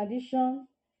of tradition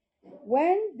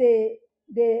when they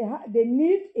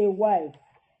need a wife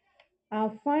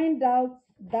and find out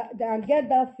that and get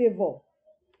that favor.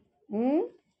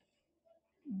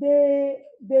 They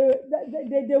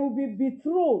will be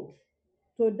betrothed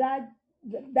to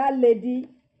that lady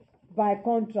by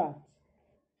contract.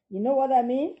 You know what I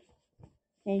mean?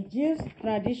 In Jewish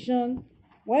tradition,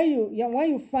 when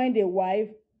you find a wife,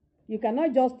 you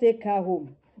cannot just take her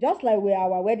home, just like we are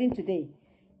our wedding today,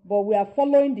 but we are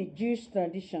following the Jewish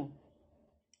tradition.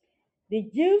 The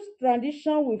Jewish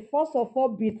tradition will first of all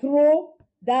betroth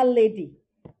that lady.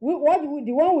 The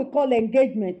one we call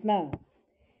engagement now.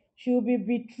 She will be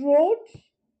betrothed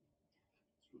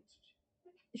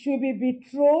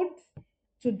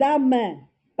to that man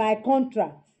by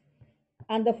contract,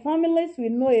 and the families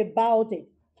will know about it.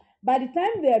 By the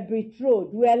time they are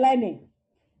betrothed, we are learning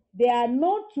they are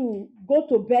not to go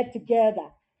to bed together,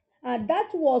 and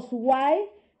that was why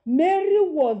Mary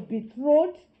was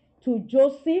betrothed to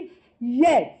Joseph,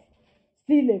 yet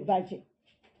still a virgin.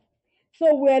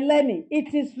 So we are learning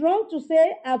it is wrong to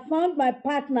say I found my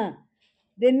partner,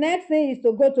 the next thing is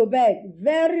to go to bed.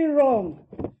 Very wrong.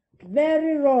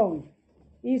 Very wrong.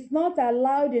 It's not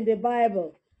allowed in the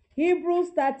Bible.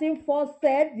 Hebrews 13:4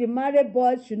 said the married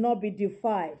boys should not be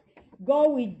defiled.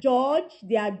 God will judge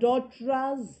the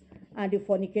adulterers and the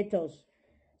fornicators.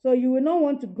 So you will not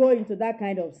want to go into that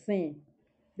kind of sin.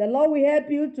 The Lord will help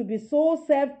you to be so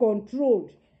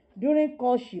self-controlled during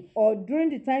courtship or during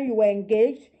the time you were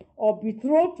engaged or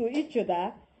betrothed to each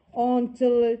other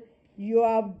until you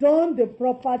have done the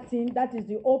proper thing, that is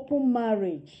the open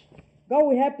marriage. God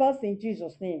will help us in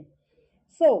Jesus' name.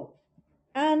 So,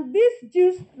 and this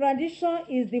Jewish tradition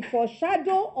is the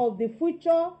foreshadow of the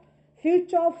future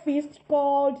feast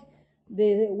called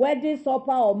the wedding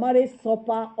supper or marriage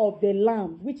supper of the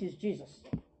Lamb, which is Jesus.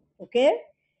 Okay?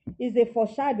 Is a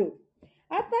foreshadow.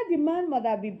 After the man must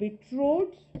have been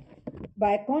betrothed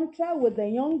by contract with the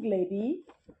young lady,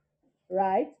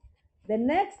 right? The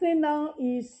next thing now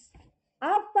is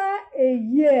after a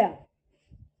year,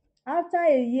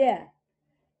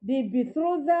 the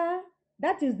betrother,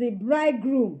 that is the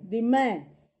bridegroom, the man,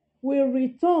 will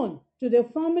return to the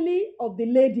family of the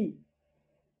lady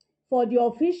for the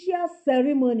official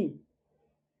ceremony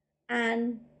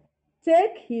and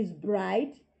take his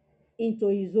bride into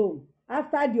his home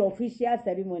after the official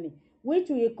ceremony, which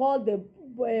we call the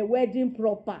wedding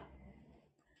proper.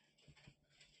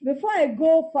 Before I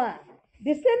go far,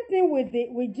 the same thing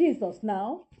with Jesus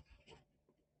now.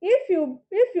 If you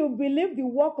believe the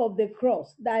work of the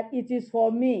cross, that it is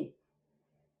for me,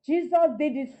 Jesus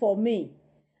did it for me,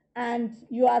 and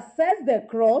you assess the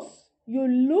cross, you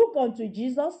look unto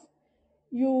Jesus,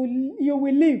 you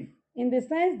will live in the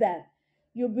sense that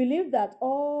you believe that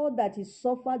all that is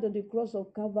suffered on the cross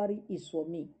of Calvary is for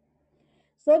me.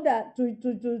 So that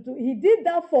he did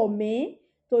that for me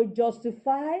to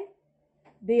justify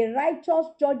the righteous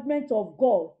judgment of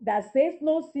God that says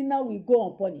no sinner will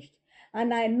go unpunished.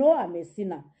 And I know I'm a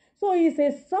sinner. So it's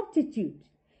a substitute,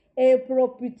 a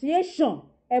propitiation,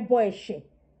 a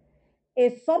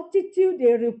substitute,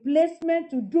 a replacement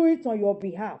to do it on your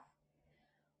behalf.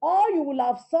 Or you will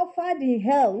have suffered in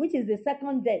hell, which is the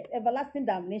second death, everlasting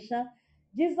damnation.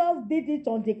 Jesus did it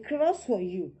on the cross for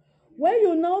you. When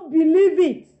you now believe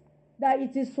it, that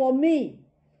it is for me,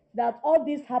 that all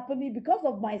this happening because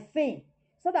of my sin,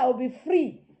 so that I will be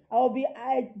free, I will be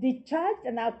discharged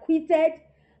and acquitted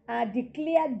and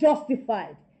declared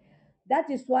justified. That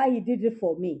is why he did it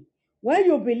for me. When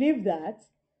you believe that,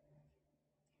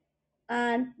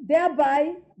 and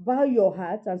thereby bow your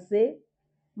heart and say,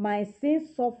 my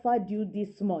sins suffered you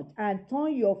this much, and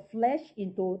turn your flesh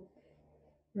into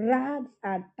rags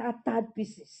and tattered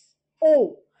pieces.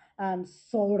 Oh, I'm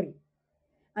sorry.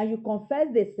 And you confess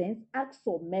the sins, ask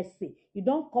for mercy. You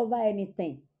don't cover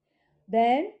anything.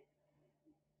 Then,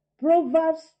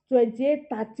 Proverbs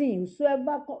 28:13,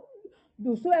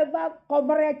 whosoever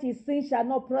covereth his sin shall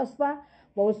not prosper,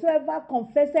 but whosoever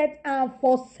confesseth and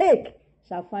forsake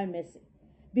shall find mercy.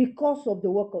 Because of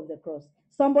the work of the cross.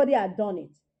 Somebody had done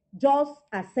it. Just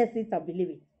assess it and believe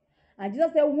it. And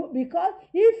Jesus said, because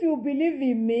if you believe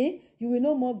in me, you will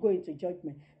no more go into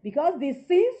judgment. Because the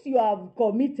sins you have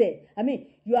committed,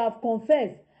 you have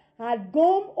confessed, had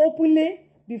gone openly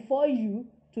before you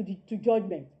to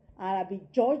judgment and have been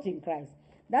judged in Christ.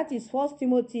 That is 1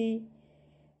 Timothy.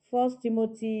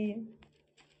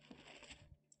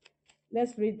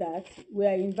 Let's read that. We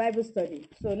are in Bible study.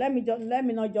 So let me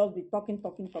not just be talking.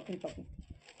 1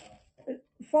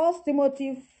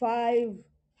 Timothy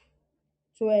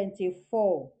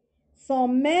 5:24.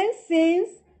 Some men's sins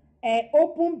are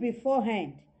open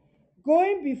beforehand,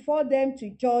 going before them to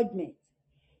judgment,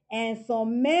 and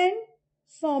some men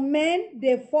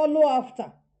they follow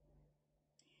after.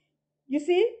 You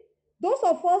see, those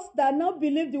of us that now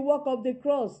believe the work of the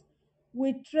cross,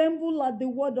 we tremble at the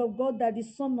word of God that the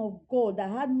Son of God that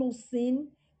had no sin,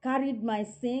 carried my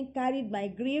sin, carried my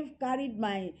grief, carried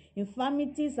my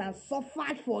infirmities and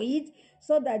suffered for it,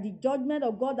 so that the judgment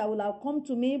of God that will have come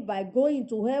to me by going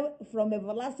to hell from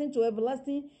everlasting to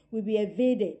everlasting will be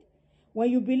evaded.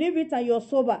 When you believe it and you're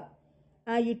sober,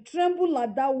 and you tremble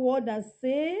at that word and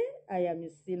say, I am a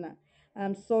sinner.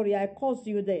 I'm sorry, I caused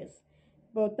you this.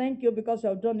 But thank you because you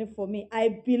have done it for me. I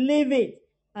believe it.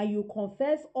 And you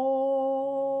confess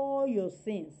all your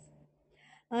sins.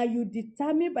 And you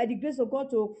determine by the grace of God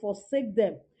to forsake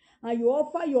them. And you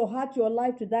offer your heart, your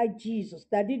life to that Jesus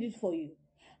that did it for you.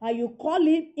 And you call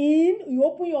him in, you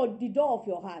open the door of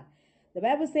your heart. The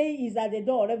Bible says he's at the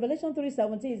door. Revelation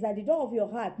 3:17 is at the door of your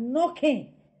heart,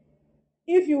 knocking.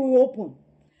 If you will open.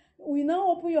 We now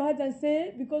open your heart and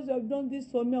say, because you have done this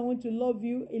for me, I want to love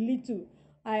you a little.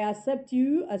 I accept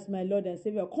you as my Lord and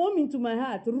Savior. Come into my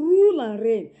heart, rule and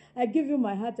reign. I give you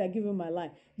my heart, I give you my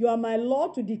life. You are my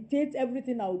Lord to dictate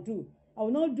everything I will do. I will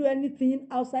not do anything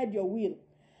outside your will.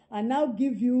 I now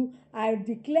I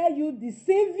declare you the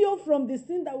Savior from the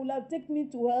sin that will have taken me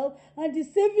to hell, and the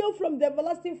Savior from the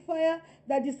everlasting fire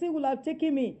that the sin will have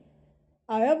taken me.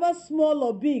 However small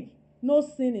or big, no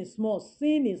sin is small.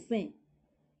 Sin is sin.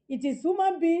 It is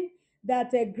human being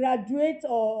that graduate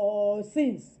or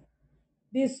sins.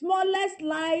 The smallest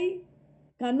lie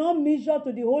cannot measure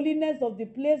to the holiness of the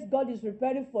place God is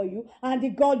preparing for you and the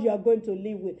God you are going to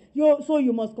live with. So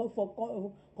you must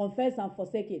confess and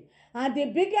forsake it. And the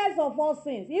biggest of all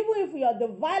sins, even if you are the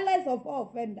vilest of all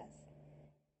offenders,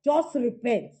 just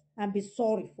repent and be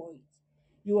sorry for it.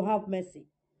 You will have mercy.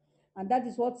 And that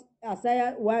is what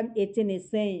Isaiah 1:18 is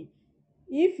saying.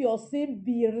 If your sin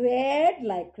be red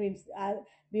like crimson,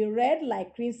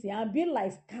 and be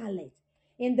like scarlet,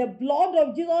 in the blood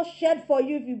of Jesus shed for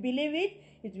you, if you believe it,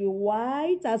 it will be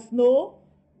white as snow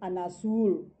and as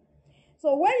wool.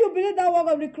 So when you believe that work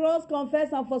of the cross,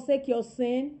 confess and forsake your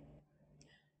sin,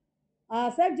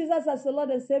 accept Jesus as the Lord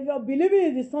and Savior, believing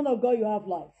in the Son of God, you have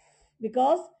life.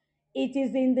 Because it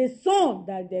is in the Son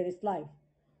that there is life.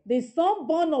 The Son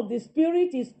born of the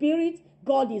Spirit is Spirit,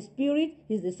 God is Spirit,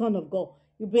 He's the Son of God.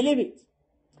 You believe it.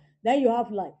 Then you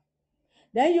have life.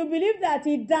 Then you believe that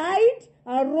He died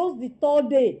and rose the third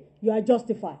day. You are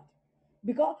justified.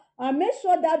 And make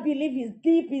sure that belief is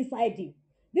deep inside you.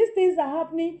 These things are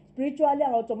happening spiritually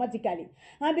and automatically.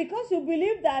 And because you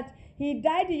believe that He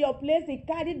died in your place, He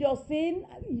carried your sin,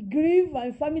 grief, and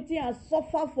infirmity, and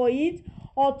suffered for it,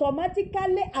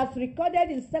 automatically, as recorded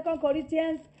in 2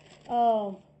 Corinthians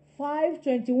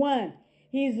 5:21,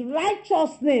 His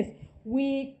righteousness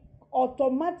will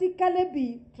automatically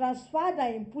be transferred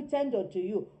and imputed unto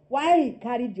you while he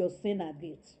carried your sin and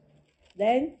guilt.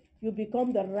 Then you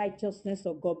become the righteousness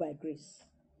of God by grace.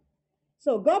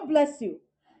 So God bless you.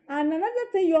 And another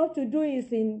thing you have to do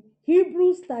is in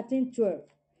Hebrews 13:12.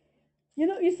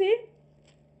 You see,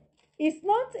 it's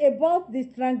not about the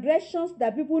transgressions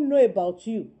that people know about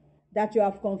you that you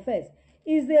have confessed.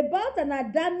 It's about an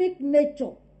Adamic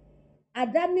nature,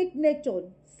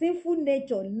 sinful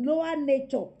nature, lower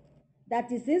nature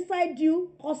that is inside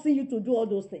you, causing you to do all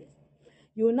those things.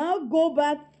 You now go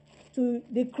back to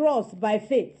the cross by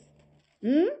faith.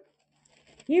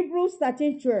 Hebrews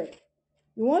 13:12.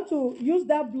 You want to use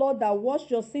that blood that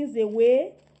washed your sins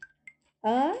away?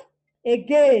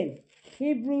 Again,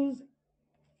 Hebrews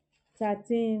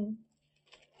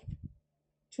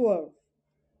 13:12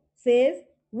 says,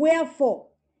 wherefore,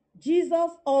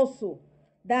 Jesus also,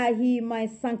 that he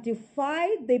might sanctify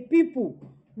the people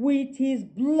with his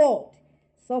blood,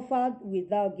 suffered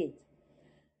without guilt.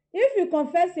 If you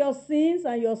confess your sins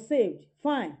and you're saved,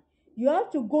 fine. You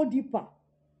have to go deeper.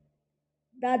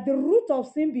 That the root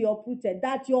of sin be uprooted,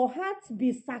 that your heart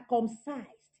be circumcised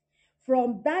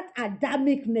from that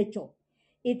Adamic nature.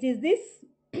 It is this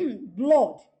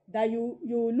blood that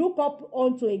you look up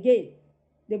onto again.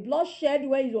 The blood shed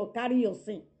when you were carrying your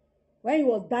sin, when he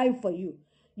was dying for you.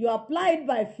 You apply it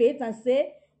by faith and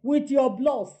say, with your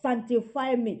blood,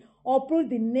 sanctify me. Uproot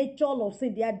the nature of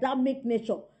sin, the Adamic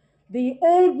nature, the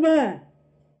old man,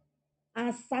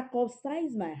 and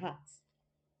circumcise my heart.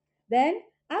 Then,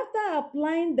 after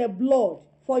applying the blood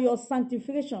for your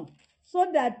sanctification, so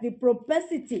that the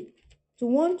propensity to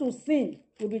want to sin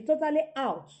will be totally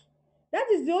out. That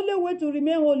is the only way to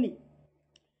remain holy.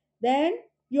 Then,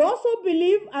 you also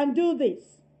believe and do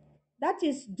this. That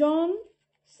is John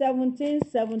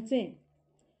 17:17.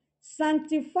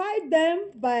 Sanctify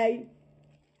them by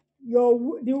your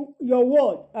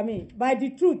word. By the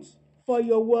truth. For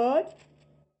your word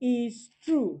is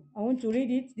true. I want to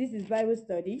read it. This is Bible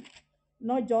study.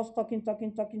 Not just talking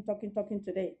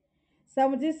today.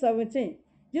 17:17.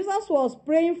 Jesus was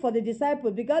praying for the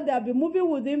disciples because they have been moving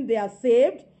with him. They are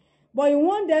saved. But he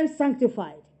wants them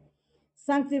sanctified.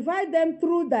 Sanctify them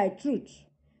through thy truth.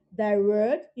 Thy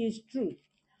word is truth.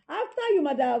 After you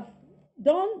might have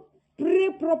pray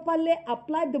properly,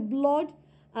 apply the blood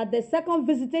at the second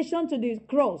visitation to the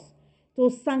cross to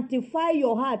sanctify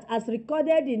your heart as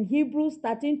recorded in Hebrews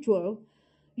 13:12,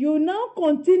 you now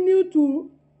continue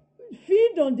to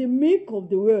feed on the milk of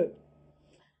the word.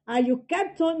 And you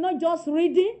kept on not just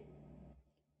reading,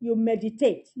 you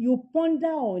meditate, you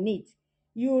ponder on it.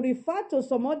 You refer to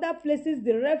some other places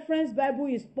the reference Bible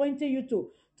is pointing you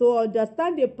to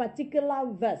understand a particular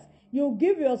verse. You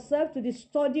give yourself to the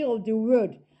study of the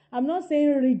word. I'm not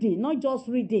saying reading, not just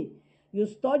reading. You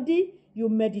study, you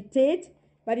meditate.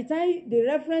 By the time the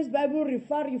reference Bible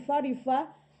refer,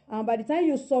 and by the time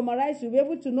you summarize, you'll be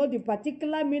able to know the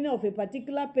particular meaning of a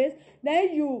particular place.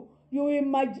 Then you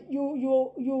imagine,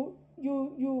 you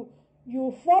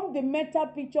form the meta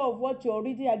picture of what you're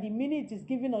reading and the meaning it is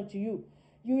given unto you.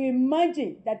 You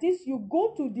imagine, that is, you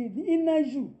go to the inner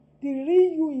you, the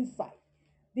real you inside,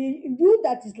 the you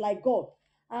that is like God,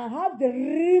 and have the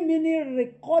real meaning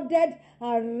recorded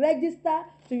and registered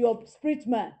to your spirit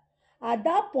man. At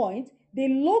that point, the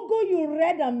logo you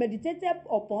read and meditated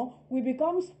upon will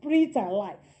become spirit and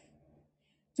life,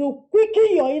 to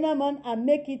quicken your inner man and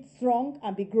make it strong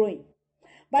and be growing.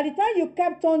 By the time you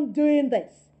kept on doing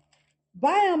this,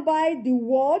 by and by the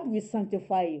word will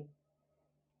sanctify you.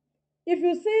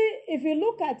 If you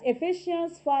look at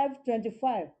Ephesians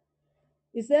 5:25,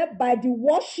 it said, by the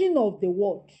washing of the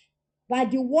word. By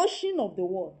the washing of the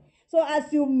word. So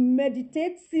as you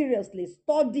meditate seriously,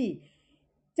 study,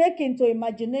 take into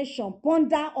imagination,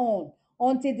 ponder on,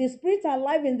 until the spirit and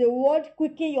life in the word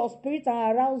quicken your spirit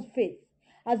and arouse faith.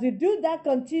 As you do that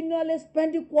continually,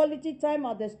 spending quality time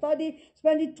at the study,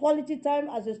 spending quality time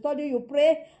as you study, you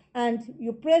pray, and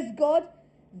you praise God,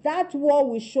 that word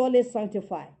will surely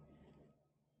sanctify.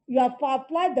 You have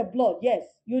applied the blood,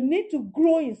 yes. You need to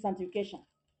grow in sanctification.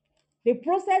 The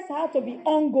process has to be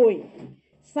ongoing.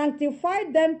 Sanctify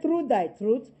them through thy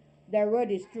truth. Thy word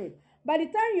is truth. By the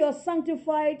time you are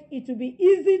sanctified, it will be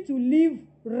easy to live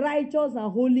righteous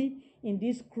and holy in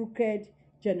this crooked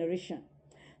generation.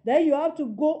 Then you have to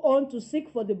go on to seek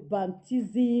for the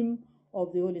baptism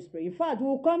of the Holy Spirit. In fact,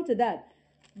 we'll come to that.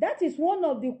 That is one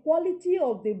of the quality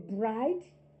of the bride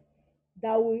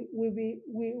that will be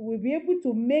able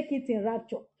to make it in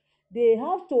rapture. They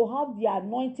have to have the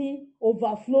anointing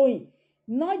overflowing,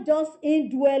 not just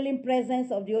indwelling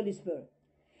presence of the Holy Spirit,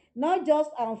 not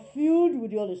just filled with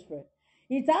the Holy Spirit.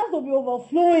 It has to be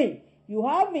overflowing. You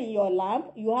have in your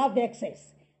lamp, you have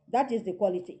excess. That is the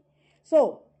quality.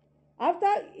 So,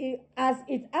 as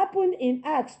it happened in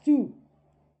Acts 2,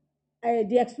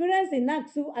 the experience in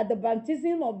Acts 2 at the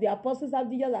baptism of the apostles after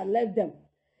Jesus had left them,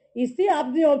 it's still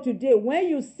happening up today when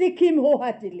you seek him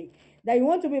wholeheartedly, that you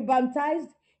want to be baptized,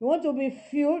 you want to be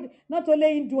filled, not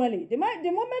only indwelling. The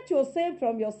moment you're saved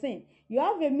from your sin, you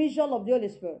have a measure of the Holy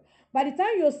Spirit. By the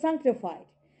time you're sanctified,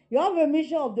 you have a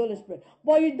measure of the Holy Spirit.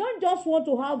 But you don't just want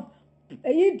to have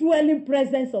an indwelling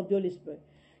presence of the Holy Spirit.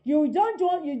 You don't just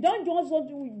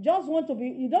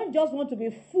want to be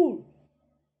full.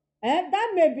 And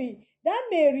that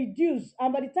may reduce,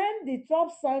 and by the time the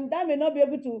 12th Psalm, that may not be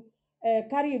able to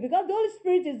carry you, because the Holy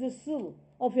Spirit is the seal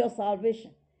of your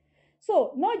salvation.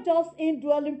 So, not just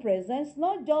indwelling presence,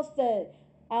 not just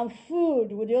and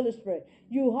food with the Holy Spirit.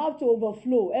 You have to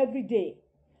overflow every day.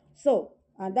 So,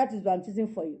 and that is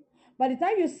baptism for you. By the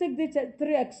time you seek these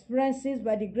three experiences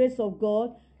by the grace of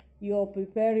God, you're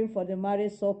preparing for the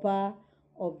marriage supper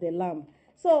of the Lamb.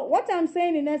 So, what I'm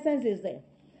saying in essence is that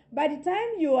by the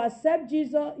time you accept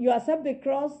Jesus, you accept the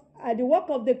cross, the work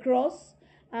of the cross,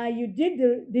 and you did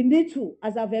the needful,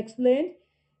 as I've explained,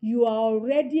 you are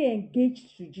already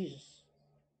engaged to Jesus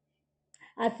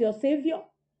as your Savior,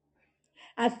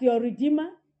 as your Redeemer,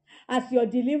 as your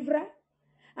Deliverer,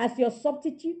 as your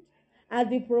substitute, as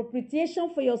the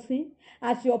propitiation for your sin,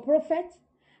 as your prophet,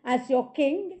 as your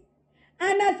King,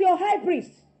 and as your high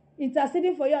priest,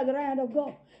 interceding for you at the right hand of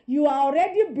God. You are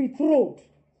already betrothed,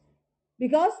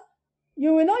 because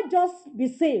you will not just be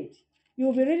saved. You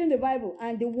will be reading the Bible,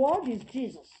 and the word is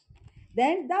Jesus.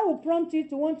 Then that will prompt you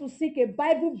to want to seek a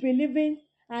Bible-believing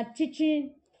and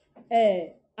teaching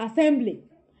assembly.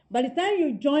 By the time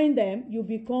you join them, you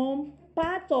become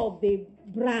part of the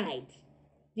bride.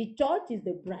 The church is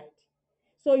the bride.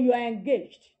 So you are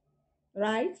engaged,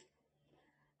 right?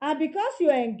 And because you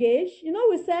are engaged,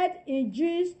 we said in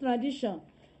Jewish tradition,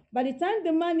 by the time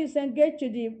the man is engaged to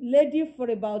the lady for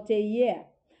about a year,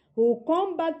 he will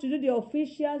come back to do the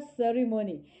official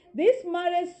ceremony. This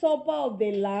marriage supper of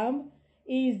the Lamb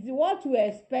is what we're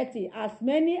expecting, as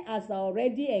many as are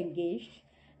already engaged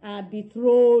and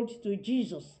betrothed to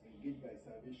Jesus. Engaged by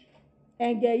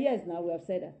salvation. Yes, now we have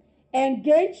said that.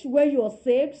 Engaged where you are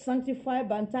saved, sanctified,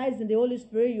 baptized in the Holy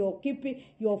Spirit, you're keeping,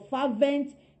 you're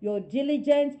fervent, you're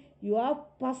diligent, you have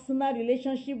personal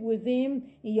relationship with him,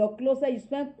 in your closer, you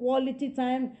spend quality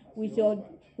time with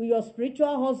your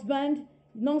spiritual husband.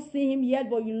 You not see him yet,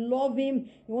 but you love him,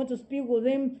 you want to speak with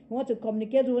him, you want to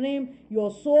communicate with him, you're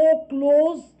so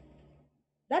close.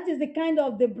 That is the kind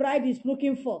of the bride is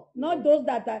looking for, not those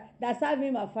that serve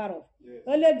him afar off. Yes.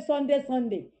 Only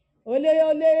Sunday, only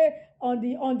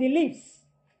on the lips.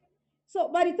 So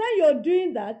by the time you're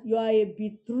doing that, you are a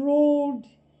betrothed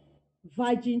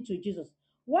virgin to Jesus.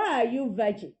 Why are you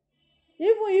virgin?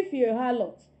 Even if you're a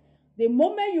harlot, the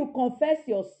moment you confess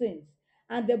your sins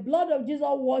and the blood of Jesus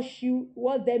wash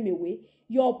them away,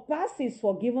 your past is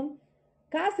forgiven,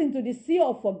 cast into the sea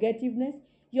of forgetfulness.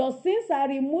 Your sins are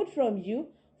removed from you,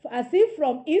 as if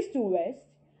from east to west,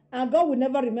 and God will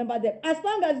never remember them. As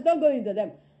long as you don't go into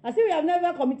them, as if you have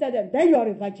never committed them, then you are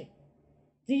a virgin.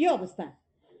 Do you understand?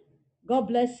 God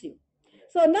bless you.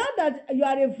 So now that you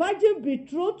are a virgin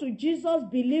betrothed to Jesus,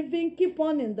 believing, keep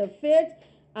on in the faith,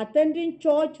 attending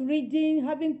church, reading,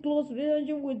 having close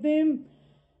relationship with him,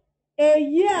 a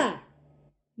year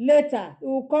later, it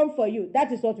will come for you.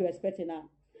 That is what we're expecting now.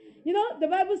 The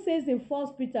Bible says in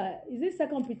 1 Peter, is it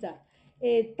 2 Peter?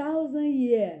 1,000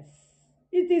 years.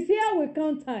 It is here we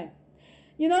count time.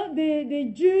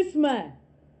 The Jewish man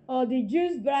or the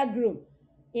Jewish bridegroom,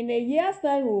 in a year's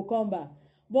time will come back.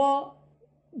 But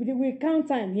we count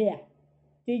time here.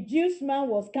 The Jewish man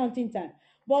was counting time.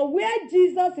 But where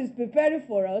Jesus is preparing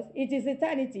for us, it is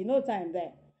eternity, no time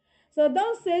there. So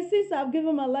don't say, since I've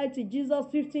given my life to Jesus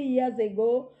 50 years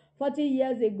ago, 40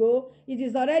 years ago, it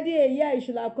is already a year, it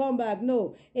should have come back.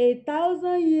 No,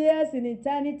 1,000 years in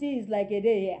eternity is like a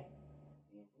day here.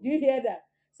 Do you hear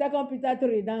that? 2 Peter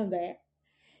 3 down there.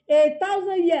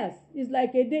 1,000 years is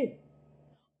like a day.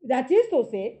 That is to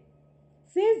say,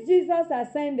 since Jesus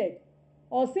ascended,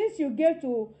 or since you gave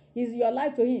your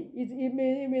life to him,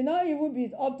 it may not even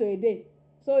be up to a day.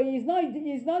 So he's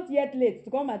not yet late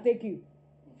to come and take you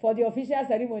for the official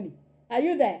ceremony. Are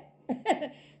you there?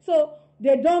 So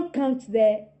they don't count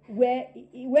there where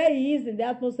he is in the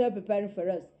atmosphere preparing for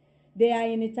us. They are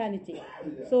in eternity.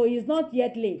 Yeah. So he's not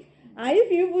yet late. And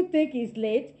if you even think he's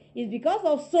late, it's because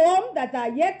of some that are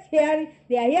yet hearing,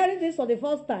 they are hearing this for the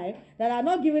first time, that are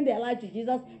not giving their life to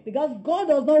Jesus, because God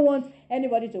does not want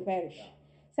anybody to perish.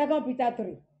 2 Peter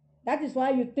 3. That is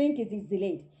why you think it is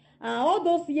delayed. And all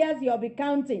those years you'll be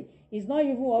counting is not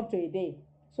even up to a day.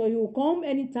 So he will come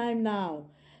anytime now.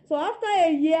 So after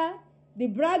a year, the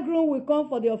bridegroom will come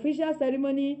for the official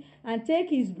ceremony and take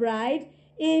his bride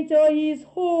into his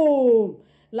home,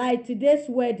 like today's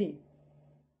wedding.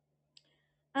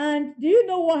 And do you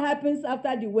know what happens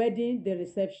after the wedding? The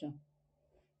reception.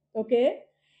 Okay?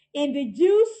 In the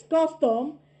Jews'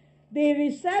 custom, the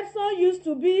reception used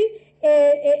to be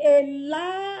a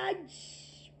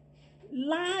large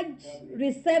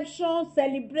reception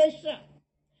celebration.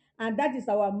 And that is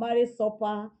our marriage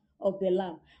supper of the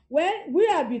Lamb. When we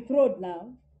are betrothed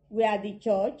now, we are the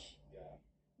church.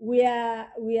 We are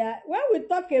when we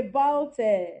talk about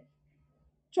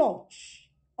church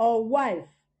or wife,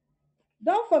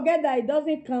 don't forget that it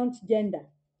doesn't count gender,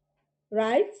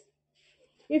 right?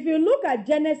 If you look at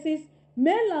Genesis,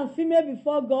 male and female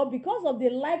before God, because of the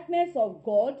likeness of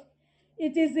God,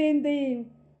 it is in the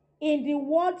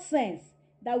word sense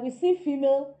that we see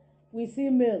female, we see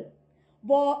male.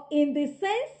 But in the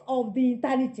sense of the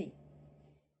eternity,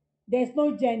 there's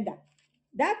no gender.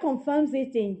 That confirms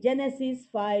it in Genesis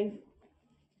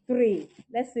 5:3.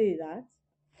 Let's see that.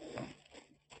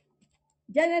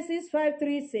 Genesis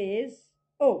 5:3 says,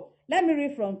 let me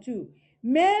read from 2.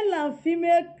 Male and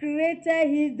female created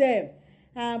he them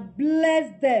and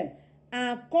blessed them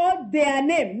and called their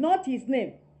name, not his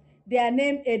name, their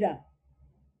name Adam.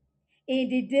 In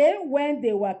the day when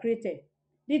they were created,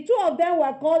 the two of them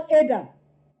were called Adam.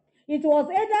 It was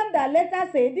Adam that later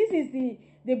said, this is the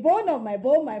bone of my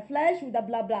bone, my flesh, with the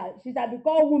blah blah. She shall be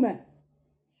called woman.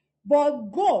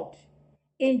 But God,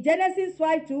 in Genesis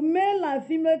 5:2, male and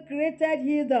female created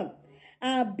he them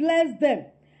and blessed them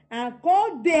and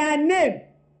called their name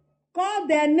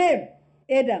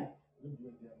Adam,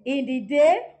 in the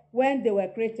day when they were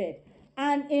created.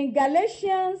 And in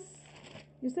Galatians,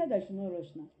 you said I should not rush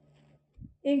now.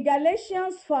 In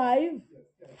Galatians 5,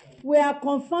 we are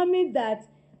confirming that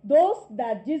those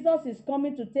that Jesus is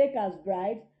coming to take as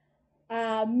bride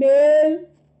are male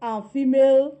and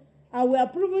female, and we are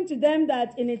proving to them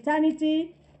that in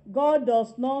eternity, God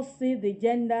does not see the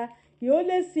gender. He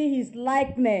only sees his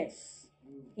likeness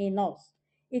in us.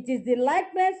 It is the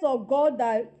likeness of God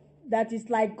that is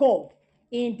like God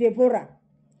in Deborah.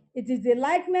 It is the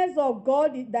likeness of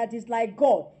God that is like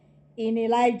God in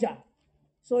Elijah.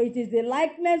 So it is the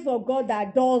likeness of God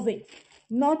that does it,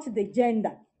 not the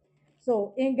gender.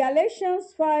 So in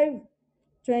Galatians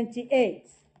 5:28,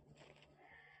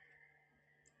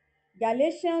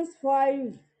 Galatians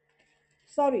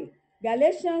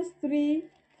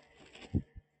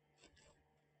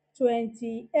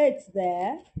 3:28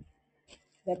 there,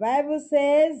 the Bible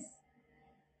says,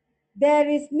 there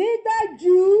is neither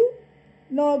Jew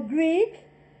nor Greek,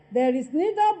 there is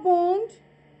neither bond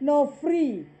nor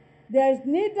free, there is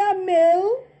neither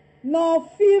male nor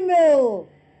female,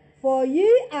 for ye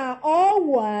are all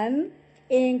one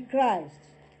in Christ.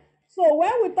 So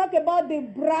when we talk about the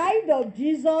bride of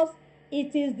Jesus,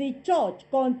 it is the church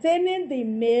containing the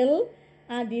male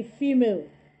and the female.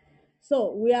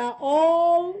 So we are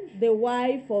all the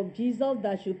wife of Jesus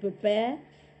that should prepare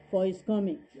for his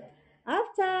coming.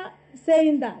 After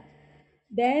saying that,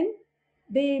 then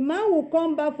the man will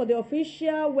come back for the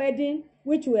official wedding,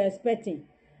 which we're expecting.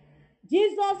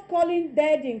 Jesus calling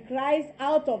dead in Christ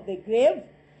out of the grave,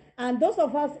 and those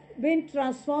of us being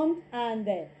transformed and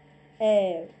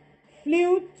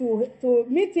flew to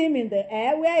meet him in the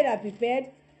air where he had prepared,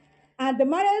 and the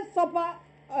marriage supper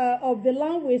of the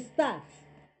Lamb will start,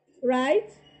 right?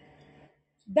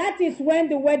 That is when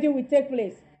the wedding will take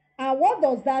place. And what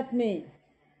does that mean?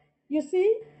 You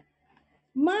see,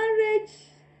 marriage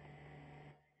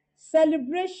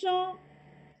celebration,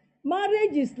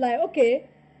 marriage is like, okay,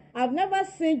 I've never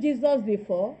seen Jesus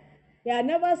before. He had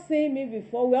never seen me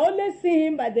before. We only see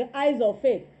him by the eyes of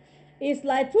faith. It's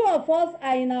like two of us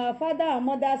are in our father and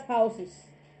mother's houses.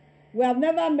 We have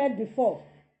never met before.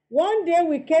 One day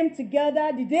we came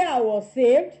together, the day I was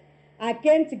saved, I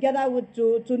came together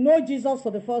to know Jesus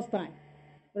for the first time,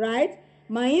 right?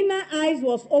 My inner eyes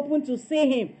was open to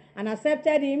see him and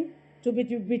accepted him to be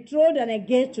betrothed and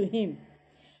engaged to him.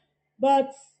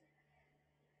 But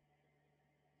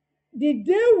the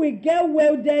day we get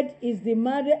welded is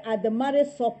at the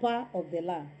marriage supper of the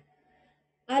Lamb.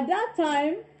 At that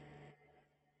time,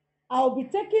 I'll be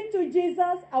taken to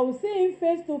Jesus. I will see him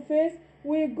face to face.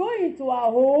 We go into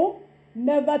our home,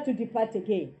 never to depart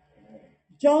again.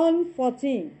 John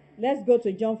 14. Let's go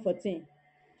to John 14.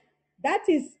 That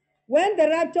is when the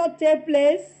rapture takes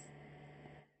place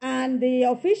and the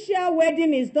official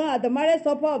wedding is done at the marriage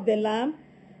supper of the Lamb.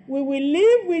 We will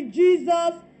live with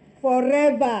Jesus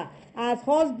forever as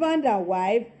husband and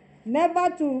wife, never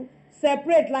to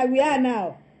separate like we are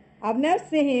now. I've never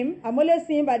seen him. I'm only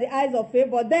seeing him by the eyes of faith.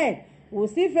 But then we'll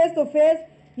see face to face,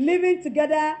 living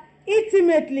together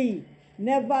intimately,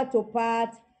 never to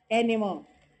part anymore.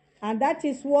 And that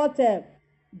is what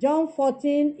John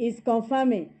 14 is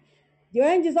confirming.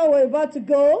 When Jesus was about to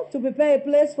go to prepare a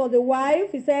place for the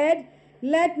wife, he said,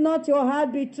 let not your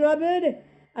heart be troubled.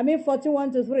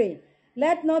 14:1-3.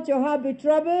 Let not your heart be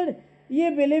troubled. Ye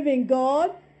believe in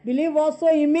God, believe also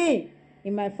in me.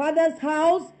 In my Father's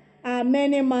house are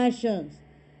many mansions.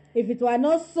 If it were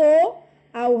not so,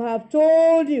 I would have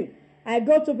told you. I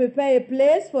go to prepare a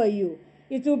place for you.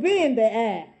 It will be in the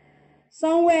air,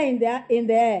 somewhere in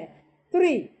the air.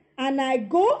 3. And I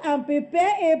go and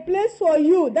prepare a place for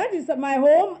you. That is my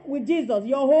home with Jesus.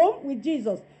 Your home with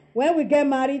Jesus. When we get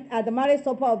married at the marriage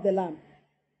supper of the Lamb.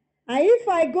 And if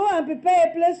I go and prepare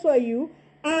a place for you,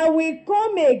 I will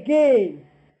come again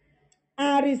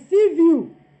and receive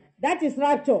you. That is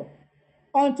rapture.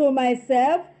 Unto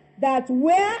myself, that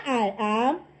where I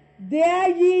am, there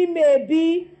ye may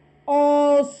be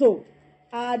also.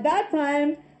 At that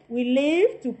time, we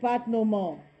live to part no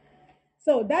more.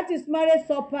 So that is marriage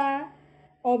supper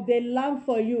of the Lamb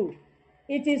for you.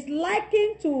 It is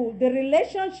likened to the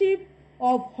relationship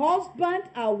of husband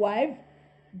and wife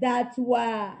that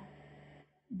were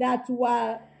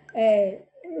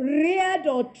reared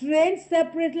or trained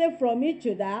separately from each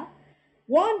other.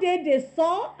 One day they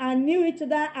saw and knew each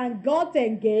other and got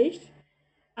engaged.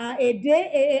 A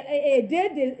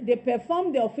day they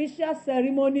performed the official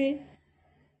ceremony,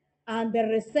 and the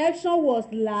reception was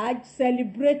large,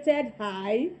 celebrated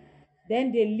high.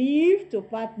 Then they live to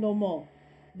part no more.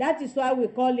 That is why we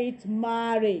call it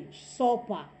marriage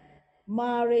supper.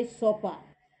 Marriage supper.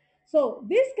 So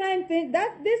this kind of thing,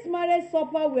 this marriage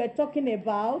supper we're talking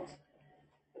about,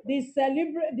 the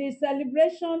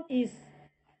celebration is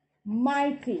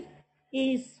mighty,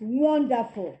 is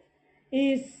wonderful,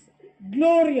 is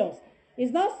glorious.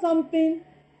 It's not something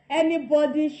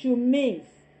anybody should miss.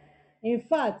 In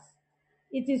fact,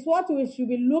 it is what we should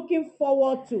be looking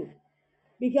forward to.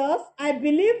 Because I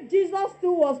believe Jesus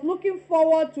too was looking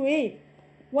forward to it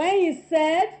when he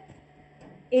said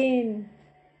in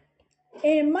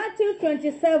Matthew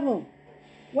 27,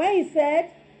 when he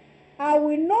said, I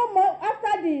will no more,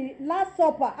 after the last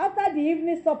supper, after the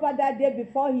evening supper that day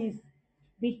before his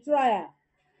betrayal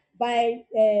by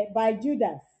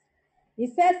Judas, he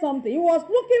said something. He was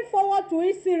looking forward to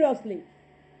it seriously,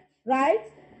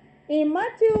 right? In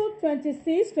Matthew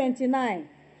 26:29,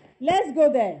 let's go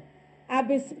there. I've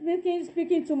been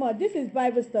speaking too much. This is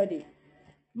Bible study.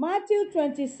 Matthew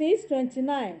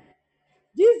 26:29.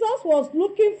 Jesus was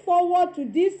looking forward to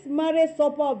this marriage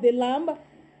supper of the Lamb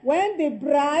when the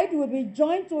bride will be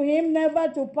joined to him, never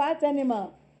to part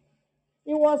anymore.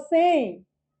 He was saying,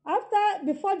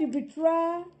 before the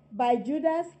betrayal by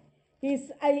Judas, he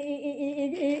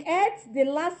ate the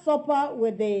Last Supper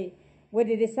with the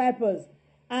disciples.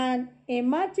 And in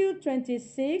Matthew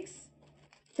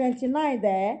 26:29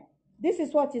 there, this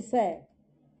is what he said.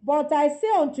 But I say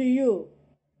unto you,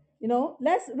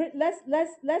 let's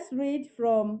read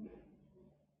from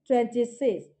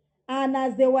 26. And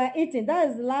as they were eating, that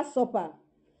is the Last Supper,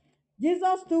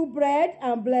 Jesus took bread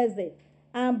and blessed it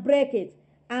and brake it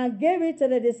and gave it to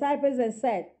the disciples and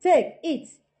said, take, eat.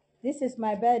 This is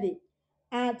my body.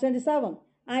 And 27.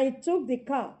 And he took the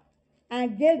cup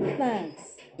and gave thanks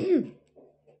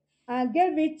and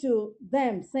gave it to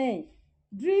them, saying,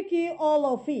 drink ye all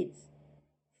of it.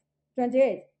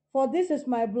 28. For this is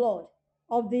my blood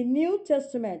of the New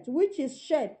Testament, which is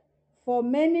shed for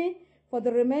many for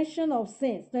the remission of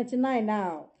sins. 29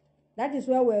 now. That is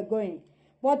where we're going.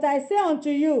 But I say unto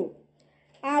you,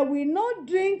 I will not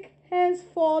drink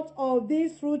henceforth of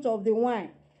this fruit of the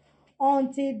wine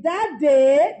until that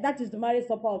day, that is the marriage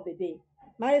supper of the day,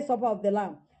 marriage supper of the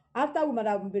Lamb, after we might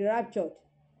have been raptured,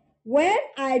 when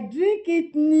I drink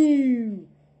it new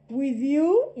with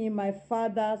you in my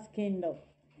Father's kingdom.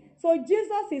 So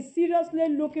Jesus is seriously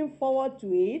looking forward to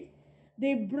it.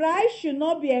 The bride should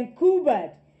not be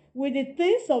encumbered with the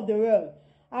things of the world.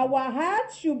 Our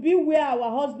heart should be where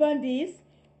our husband is.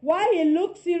 While he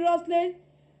looks seriously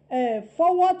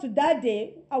forward to that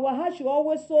day, our heart should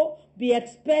always so be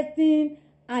expecting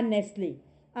earnestly.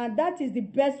 And that is the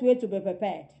best way to be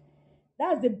prepared.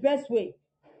 That's the best way.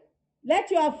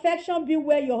 Let your affection be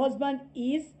where your husband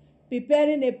is,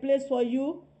 preparing a place for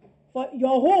you, for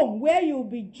your home, where you'll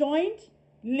be joined,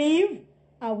 live,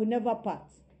 and will never part.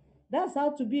 That's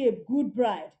how to be a good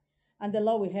bride, and the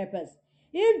Lord will help us.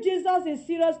 If Jesus is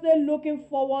seriously looking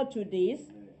forward to this,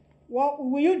 what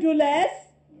will you do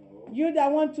less? No. You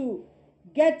that want to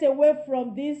get away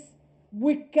from this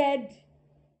wicked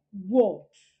world.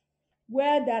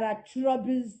 where there are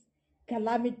troubles,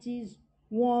 calamities,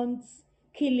 wants,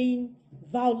 killing,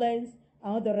 violence,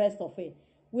 and all the rest of it.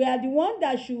 We are the one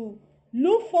that should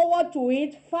look forward to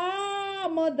it far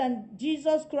more than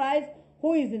Jesus Christ,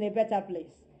 who is in a better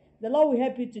place. The Lord will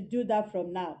help you to do that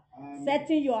from now. Amen.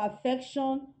 Setting your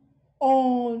affection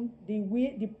on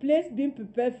the place being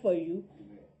prepared for you.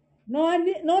 Not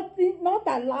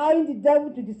allowing the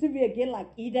devil to deceive you again like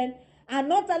Eden, and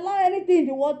not allow anything in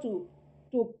the world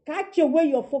to catch away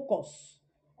your focus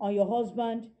on your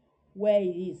husband where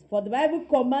he is. For the Bible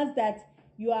commands that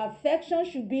your affection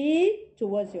should be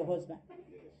towards your husband.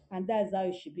 And that's how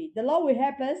it should be. The Lord will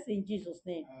help us in Jesus'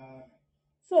 name.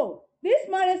 So, this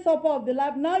marriage supper of the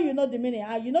Lamb, now you know the meaning.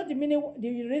 And you know the meaning,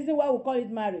 the reason why we call it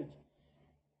marriage.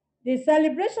 The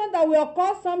celebration that will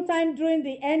occur sometime during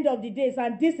the end of the days,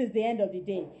 and this is the end of the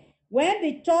day, when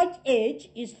the church age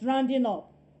is rounding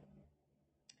up.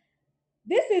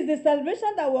 This is the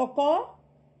celebration that will occur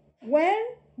when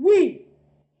we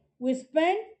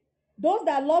spend, those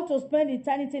that love to spend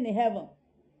eternity in heaven.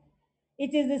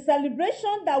 It is the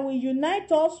celebration that will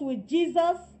unite us with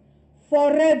Jesus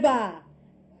forever.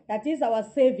 That is our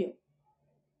Savior.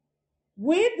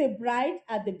 With the bride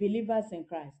are the believers in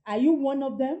Christ. Are you one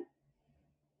of them?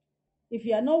 If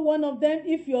you are not one of them,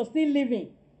 if you're still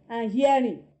living and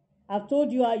hearing, I've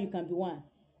told you how you can be one.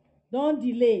 Don't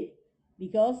delay,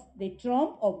 because the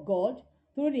trump of God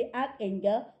through the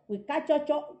archangel will catch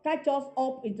us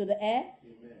up into the air.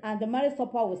 Amen. And the marriage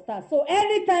supper will start. So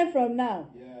anytime from now,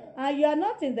 and you are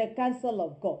not in the counsel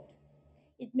of God,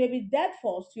 it may be death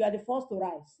first, you are the first to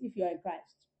rise if you are in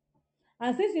Christ.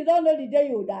 And since you don't know the day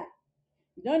you will die,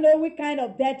 you don't know which kind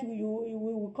of death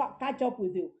will catch up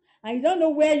with you, and you don't know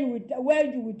where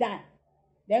you will die,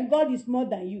 then God is more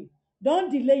than you.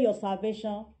 Don't delay your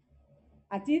salvation.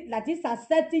 That is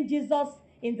accepting Jesus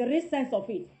in the real sense of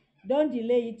it. Don't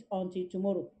delay it until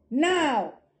tomorrow.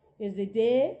 Now is the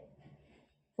day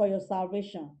for your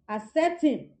salvation. Accept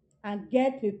Him and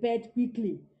get prepared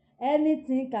quickly.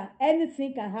 Anything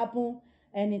can happen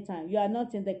anytime. You are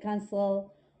not in the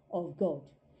counsel of God.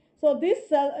 So this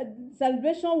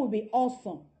celebration will be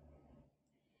awesome.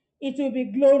 It will be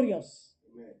glorious.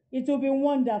 Amen. It will be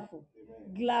wonderful.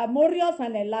 Amen. Glamorous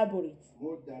and elaborate.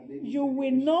 You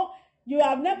will know. You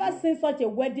have never seen such a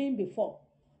wedding before.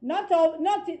 Not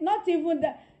even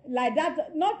like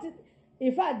that. Not,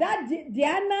 in fact, that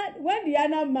Diana, when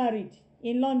Diana married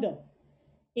in London,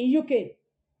 in UK,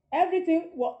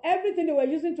 everything they were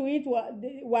using to eat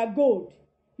were gold.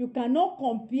 You cannot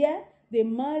compare the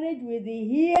marriage with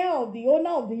the hair of the owner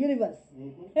of the universe,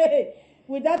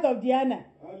 with that of Diana.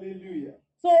 Hallelujah.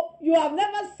 So you have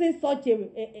never seen such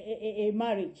a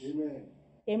marriage. Amen.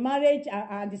 A marriage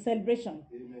and the celebration.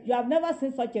 Amen. You have never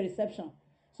seen such a reception.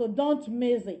 So don't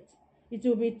miss it. It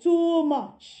will be too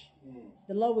much.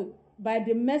 The Lord will, by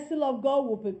the mercy of God,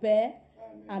 will prepare.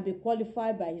 Amen. And be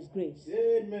qualified by His grace.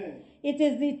 Amen. It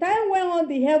is the time when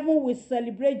the heaven will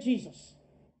celebrate Jesus,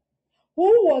 who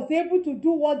was able to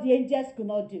do what the angels could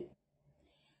not do.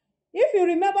 If you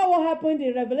remember what happened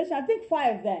in Revelation, I think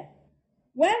 5 there,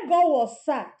 when God was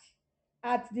sacked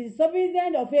at the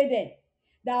disobedience of Eden,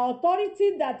 the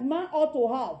authority that man ought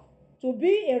to have to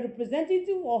be a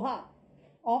representative of her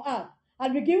on earth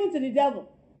had been given to the devil.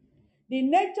 The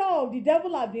nature of the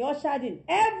devil had been ushered in.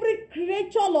 Every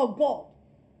creature of God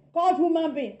called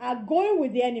human being are going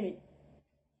with the enemy.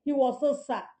 He was so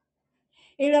sad.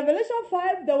 In Revelation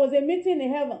 5, there was a meeting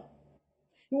in heaven.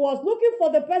 He was looking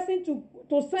for the person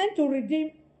to send to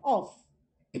redeem us.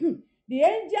 The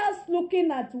angels,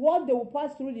 looking at what they will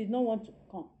pass through, did not want to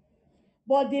come.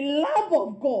 But the Lamb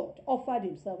of God offered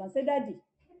Himself and said, Daddy,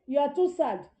 you are too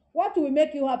sad. What will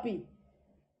make you happy?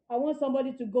 I want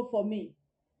somebody to go for me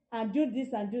and do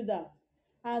this and do that,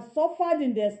 and suffered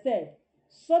in their stead,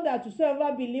 so that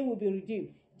whosoever believe will be redeemed.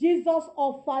 Jesus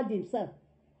offered Himself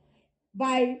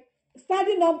by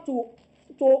standing up to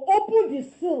open the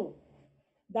seal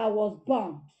that was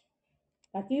bound.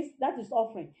 That is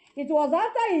offering. It was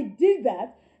after He did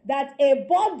that a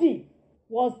body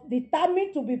was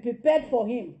determined to be prepared for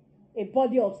Him, a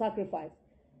body of sacrifice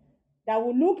that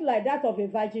would look like that of a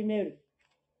Virgin Mary.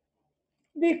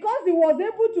 Because He was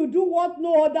able to do what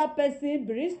no other person,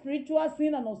 be it spiritual,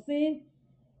 sin and unseen,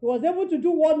 He was able to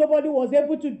do what nobody was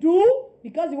able to do,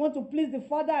 because He wanted to please the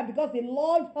Father and because He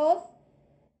loved us.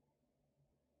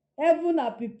 Heaven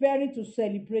are preparing to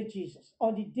celebrate Jesus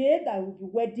on the day that will be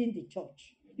wedding the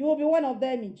church. You will be one of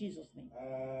them in Jesus' name.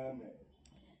 Amen.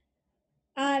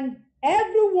 And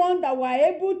everyone that were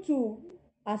able to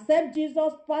accept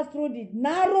Jesus passed through the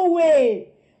narrow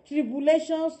way,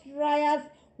 tribulations, trials,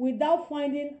 without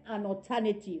finding an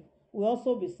alternative, will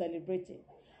also be celebrated.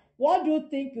 What do you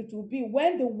think it will be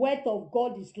when the wealth of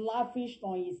God is lavished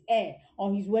on his heir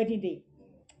on his wedding day?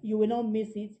 You will not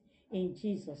miss it in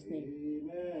Jesus' name.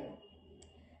 Amen.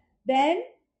 Then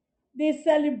the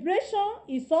celebration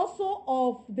is also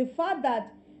of the fact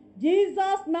that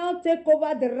Jesus now take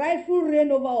over the rightful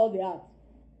reign over all the earth.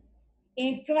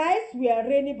 In Christ, we are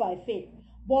reigning by faith.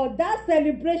 But that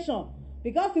celebration,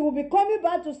 because he will be coming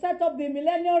back to set up the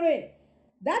millennial reign,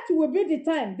 that will be the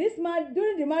time. This man,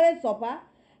 during the marriage supper,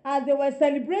 as they were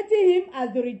celebrating him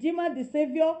as the Redeemer, the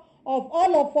Savior of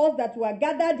all of us that were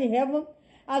gathered in heaven,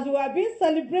 as we were being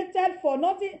celebrated for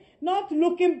not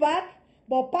looking back,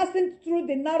 but passing through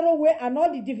the narrow way and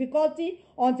all the difficulty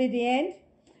until the end.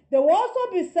 They will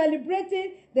also be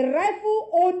celebrating the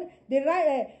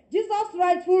Jesus'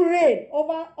 rightful reign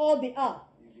over all the earth.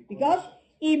 Because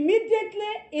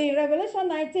immediately in Revelation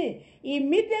 19,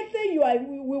 immediately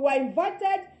we were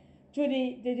invited to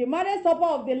the marriage supper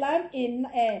of the Lamb in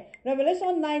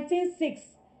Revelation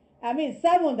 19:6.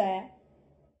 7 there.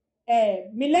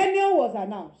 Millennium was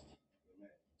announced.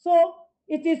 So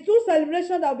it is two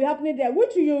celebrations that will be happening there,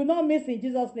 which you will not miss in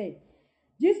Jesus' name.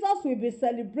 Jesus will be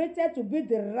celebrated to be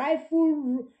the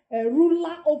rightful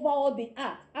ruler over all the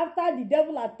earth after the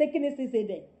devil has taken his seat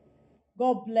there.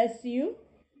 God bless you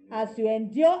as you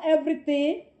endure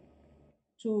everything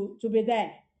to be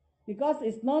there, because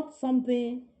it's not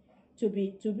something to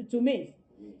miss.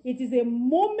 It is a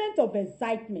moment of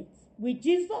excitement with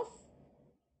Jesus,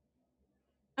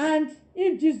 and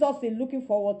if Jesus is looking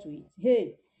forward to it,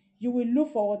 hey, you will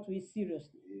look forward to it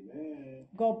seriously. Amen.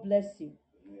 God bless you.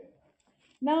 Amen.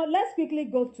 Now, let's quickly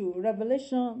go to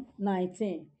Revelation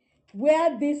 19,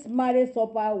 where this marriage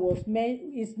supper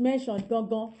is mentioned,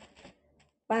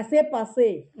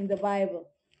 passe in the Bible.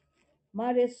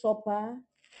 Marriage supper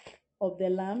of the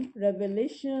Lamb,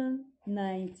 Revelation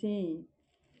 19.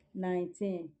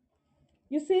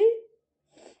 You see,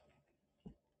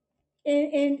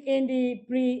 in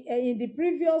the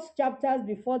previous chapters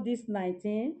before this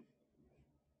 19,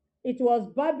 it was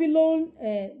Babylon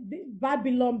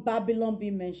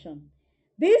being mentioned.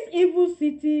 This evil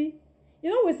city,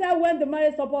 we said when the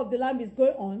marriage supper of the Lamb is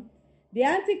going on, the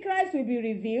Antichrist will be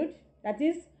revealed. That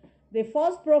is, the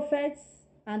false prophets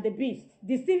and the beast,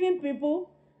 deceiving people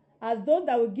as those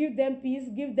that will give them peace,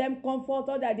 give them comfort,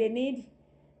 all that they need,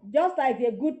 just like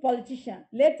a good politician.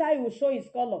 Later, he will show his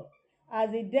color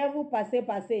as the devil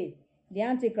passe, the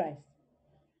Antichrist.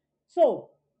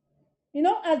 So,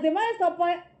 as the marriage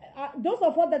supper, those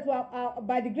of us that were,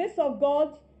 by the grace of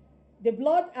God, the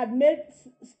blood had made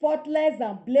spotless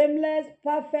and blameless,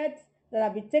 perfect, that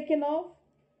have been taken off,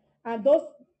 and those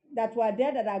that were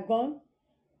there that are gone,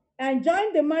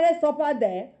 enjoying the marriage supper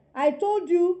there. I told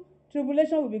you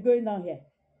tribulation will be going down here.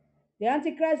 The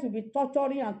Antichrist will be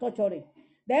torturing and torturing.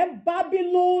 Then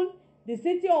Babylon, the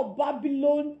city of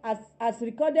Babylon, as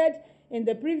recorded in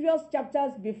the previous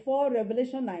chapters before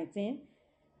Revelation 19,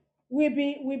 will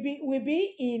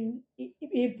be in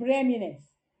preeminence.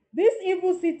 This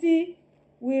evil city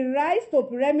will rise to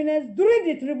preeminence during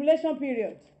the tribulation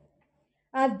period,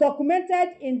 as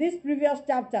documented in these previous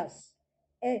chapters.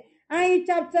 And in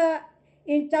chapter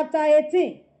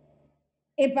 18,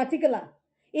 in particular,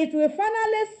 it will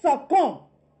finally succumb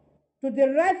to the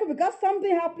rightful, because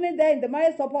something happening there in the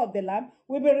marriage supper of the Lamb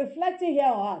will be reflecting here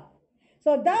on earth.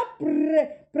 So that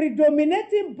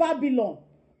predominating Babylon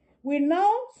will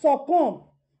now succumb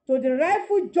to the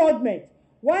rightful judgment,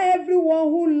 while everyone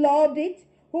who loved it,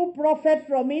 who profited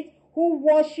from it, who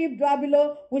worshipped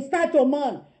Babylon will start to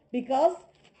mourn, because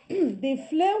the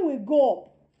flame will go up.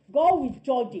 God will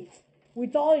judge it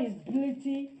with all its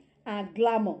beauty and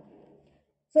glamour.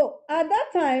 So at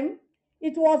that time,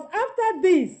 it was after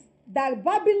this that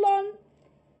Babylon,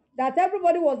 that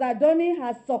everybody was adorning,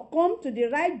 has succumbed to the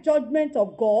right judgment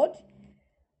of God,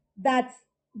 that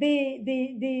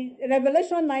the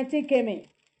Revelation 19 came in,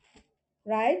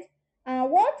 right? And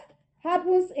what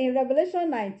happens in Revelation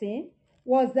 19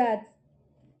 was that,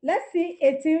 let's see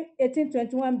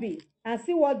 18:21b and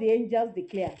see what the angels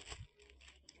declare.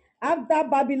 After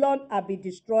Babylon had been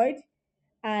destroyed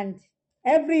and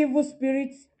every evil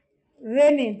spirit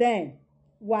reigning then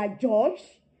were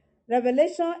judged,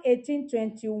 Revelation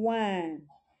 18:21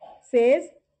 says,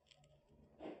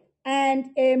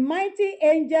 "And a mighty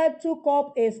angel took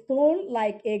up a stone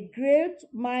like a great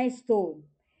milestone,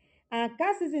 and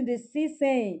cast it in the sea,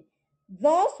 saying,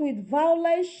 Thus with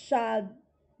violence shall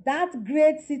that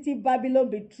great city Babylon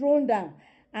be thrown down,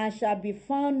 and shall be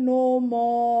found no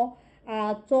more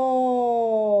at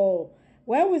all."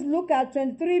 When we look at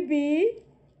 23b,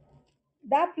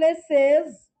 that place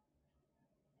says,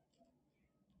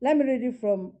 let me read it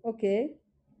from,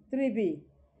 3b.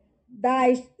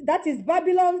 that is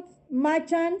Babylon's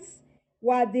merchants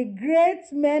were the great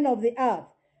men of the earth,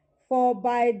 for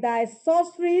by thy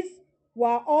sorceries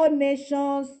were all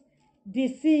nations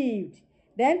deceived.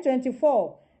 Then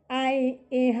 24, and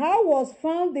in her was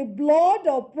found the blood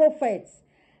of prophets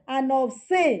and of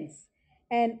saints,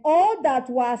 and all that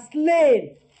were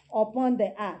slain upon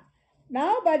the earth.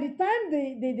 Now, by the time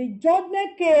the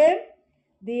judgment came,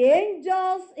 the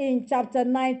angels in chapter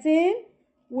 19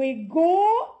 will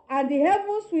go, and the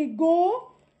heavens will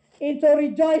go into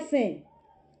rejoicing.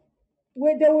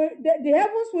 The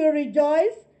heavens will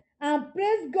rejoice and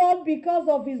praise God because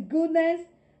of his goodness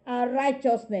and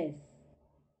righteousness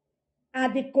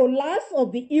at the collapse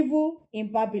of the evil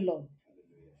in Babylon.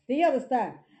 Do you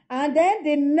understand? And then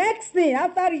the next thing,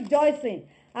 after rejoicing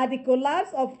at the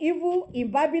collapse of evil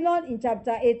in Babylon in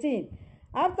chapter 18,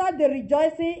 after the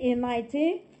rejoicing in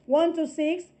 19, 1 to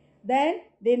 6, then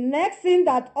the next thing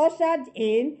that ushered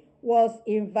in was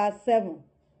in verse 7,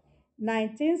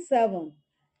 19:7,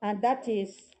 and that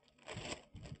is,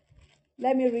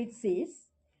 let me read 6.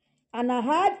 And I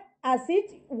heard as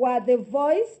it were the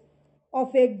voice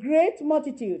of a great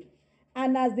multitude,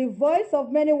 and as the voice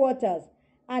of many waters,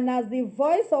 and as the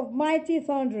voice of mighty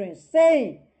thundering,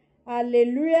 saying,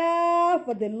 Hallelujah,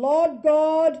 for the Lord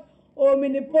God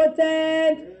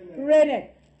omnipotent reigneth.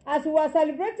 As we were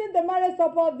celebrating the marriage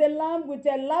supper of the Lamb with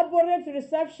elaborate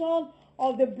reception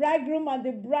of the bridegroom and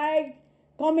the bride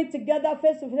coming together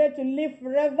face to face to live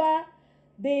forever,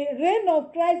 the reign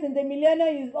of Christ in the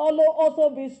millennium is also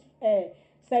being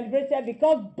celebrated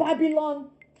because Babylon,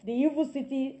 the evil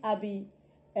city, have been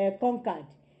conquered.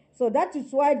 So that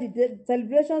is why the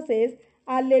celebration says,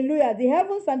 Hallelujah, the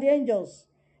heavens and the angels,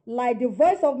 like the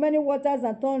voice of many waters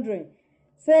and thundering,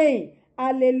 saying,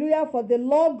 Hallelujah, for the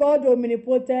Lord God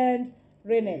omnipotent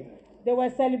reigneth. They were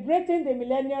celebrating the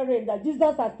millennial reign that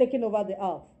Jesus has taken over the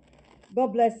earth. God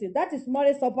bless you. That is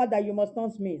marriage supper that you must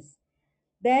not miss.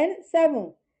 Then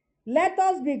 7, let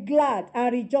us be glad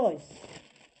and rejoice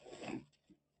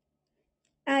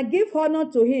and give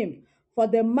honor to him, for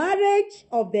the marriage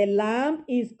of the Lamb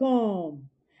is come.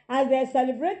 As they are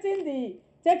celebrating the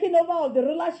taking over of the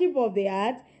rulership of the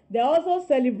earth, they are also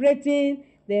celebrating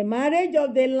the marriage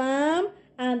of the Lamb,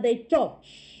 and the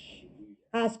church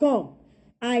has come,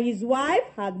 and his wife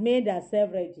had made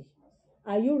herself ready.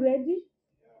 Are you ready?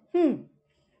 8,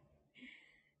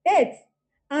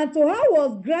 and to her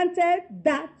was granted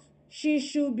that she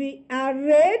should be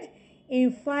arrayed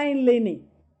in fine linen,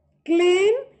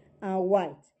 clean and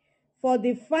white. For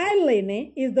the fine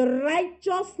linen is the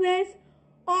righteousness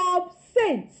of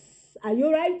saints. Are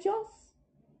you righteous?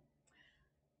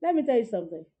 Let me tell you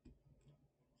something.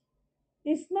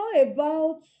 It's not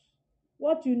about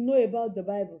what you know about the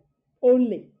Bible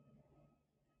only.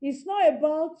 It's not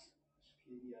about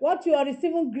what you are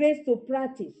receiving grace to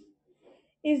practice.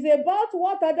 It's about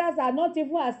what others are not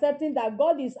even accepting that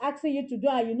God is asking you to do,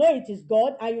 and you know it is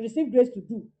God, and you receive grace to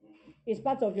do. It's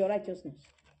part of your righteousness.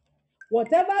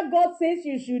 Whatever God says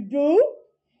you should do,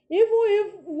 even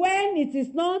if when it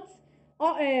is not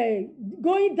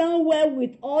going down well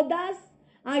with others,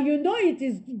 and you know it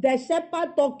is the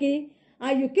shepherd talking,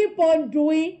 and you keep on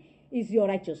doing, is your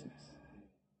righteousness.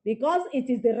 Because it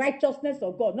is the righteousness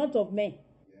of God, not of men,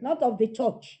 not of the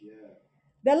church.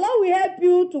 The Lord will help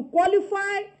you to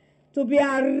qualify to be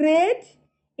arrayed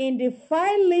in the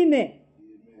fine linen,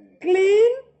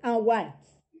 clean and white.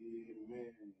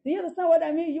 Do you understand what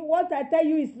I mean? What I tell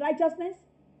you is righteousness.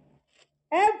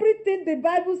 Everything the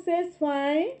Bible says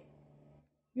fine,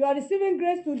 you are receiving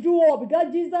grace to do all,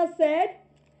 because Jesus said,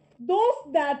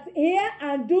 those that hear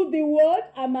and do the word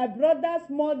are my brothers,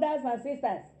 mothers, and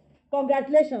sisters.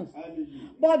 Congratulations.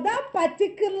 But that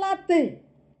particular thing,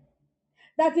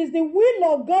 that is the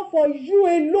will of God for you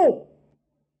alone,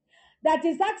 that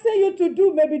is asking you to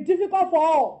do, may be difficult for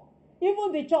all,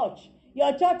 even the church,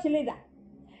 your church leader,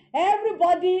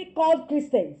 everybody called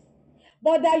Christians,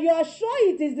 but that you are sure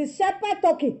it is the shepherd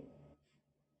talking,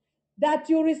 that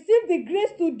you receive the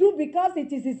grace to do because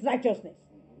it is his righteousness.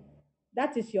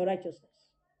 That is your righteousness.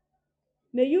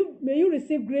 May you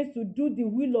receive grace to do the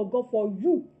will of God for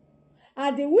you.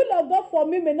 And the will of God for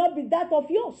me may not be that of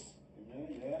yours.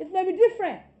 It may be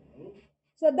different.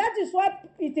 So that is why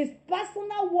it is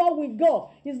personal work with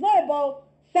God. It's not about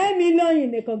 10 million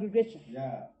in a congregation.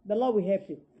 The Lord will help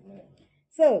you.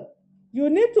 So you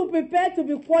need to prepare to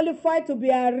be qualified to be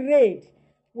arrayed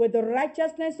with the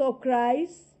righteousness of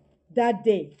Christ that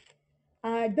day.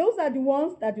 And those are the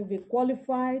ones that will be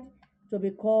qualified to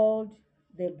be called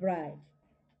the bride.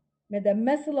 May the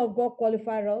mercy of God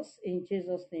qualify us in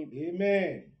Jesus'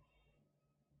 name.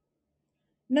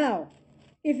 Now,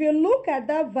 if you look at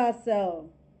that verse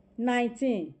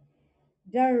 19.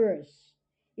 Darius.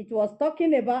 It was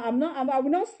talking about, I will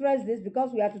not stress this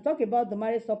because we have to talk about the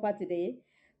marriage supper today.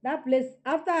 That place,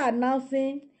 after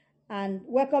announcing and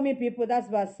welcoming people, that's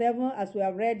verse 7 as we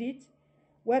have read it,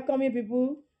 welcoming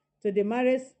people to the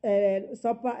marriage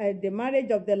supper, the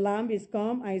marriage of the Lamb is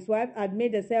come, and his wife had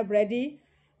made herself ready,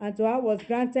 and to her was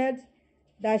granted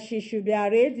that she should be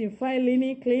arrayed in fine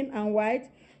linen, clean and white,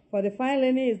 for the fine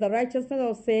linen is the righteousness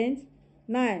of saints.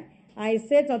 9. And he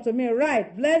said unto me,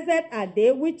 right, blessed are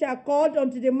they which are called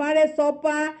unto the marriage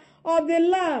supper of the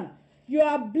Lamb. You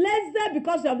are blessed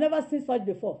because you have never seen such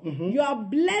before. You are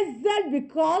blessed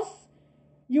because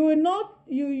you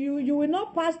will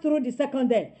not pass through the second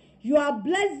death. You are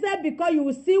blessed because you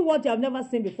will see what you have never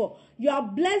seen before. You are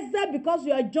blessed because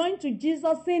you are joined to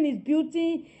Jesus, seeing his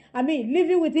beauty.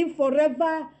 Living with him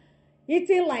forever,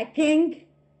 eating like king,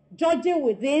 judging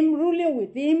with him, ruling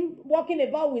with him, walking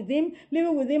about with him,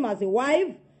 living with him as a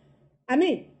wife.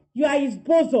 You are his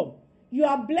bosom. You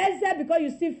are blessed because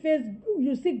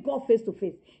you see God face to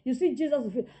face. You see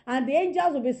Jesus face, and the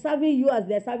angels will be serving you as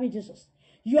they're serving Jesus.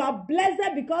 You are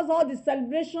blessed because all the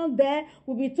celebration there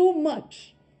will be too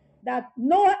much that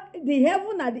the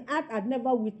heaven and the earth had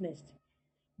never witnessed.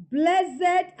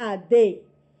 Blessed are they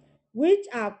which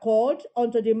are called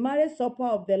unto the marriage supper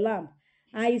of the Lamb.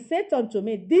 And he said unto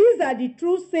me, these are the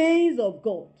true sayings of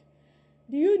God.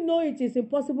 Do you know it is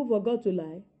impossible for God to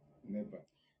lie? Never.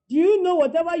 Do you know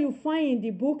whatever you find in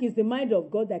the book is the mind of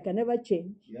God that can never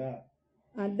change? Yeah.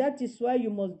 And that is why you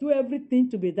must do everything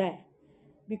to be there.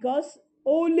 Because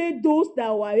only those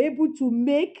that were able to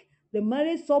make the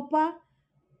marriage supper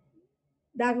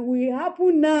that will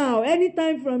happen now,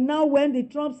 anytime from now when the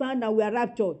trump sound and we are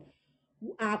raptured,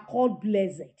 are called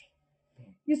blessed.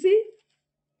 You see,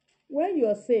 when you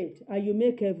are saved and you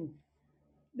make heaven,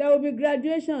 there will be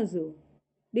graduations.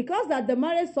 Because at the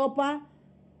marriage supper,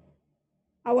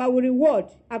 our reward,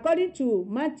 according to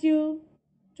Matthew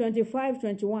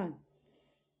 25:21,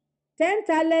 10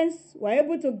 talents were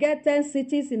able to get 10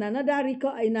 cities in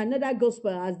another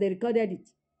gospel as they recorded it.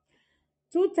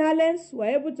 2 talents were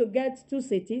able to get 2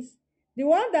 cities. The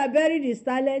one that buried his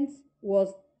talents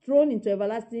was thrown into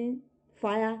everlasting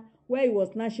fire where he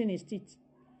was gnashing his teeth.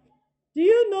 Do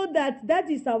you know that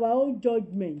is our own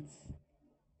judgment?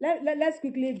 Let's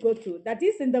quickly go to that.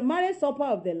 Is in the marriage supper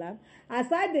of the Lamb,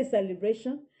 aside the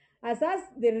celebration, aside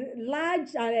the large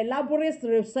and elaborate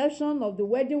reception of the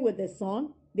wedding with the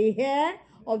Son, the heir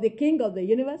of the King of the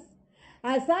universe,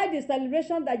 aside the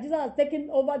celebration that Jesus has taken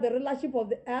over the rulership of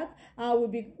the earth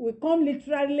and will come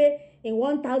literally in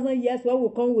 1,000 years when we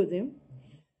come with him.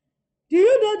 Do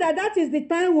you know that is the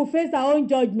time we face our own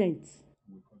judgment?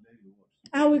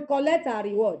 And we collect our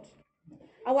reward.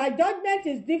 Our judgment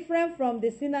is different from the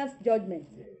sinner's judgment.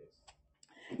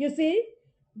 You see,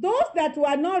 those that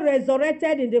were not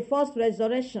resurrected in the first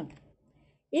resurrection,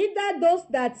 either those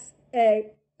that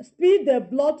spilled the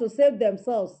blood to save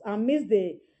themselves and miss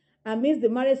the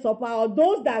marriage supper, or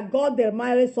those that got the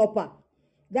marriage supper,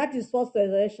 that is first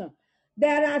resurrection.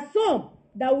 There are some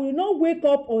that will not wake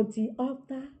up until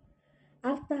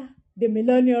after the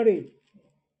millennial reign.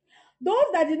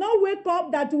 Those that did not wake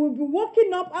up, that will be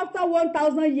waking up after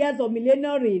 1,000 years of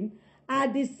millennial reign, are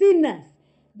the sinners.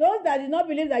 Those that did not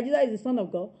believe that Jesus is the Son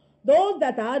of God, those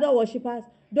that are idol worshippers,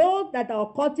 those that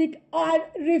are occultic, or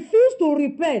refuse to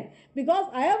repent.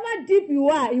 Because however deep you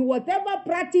are, in whatever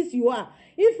practice you are,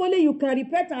 if only you can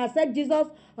repent and accept Jesus,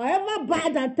 however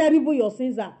bad and terrible your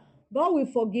sins are, God will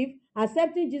forgive.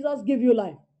 Accepting Jesus give you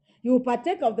life. You will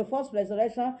partake of the first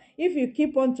resurrection if you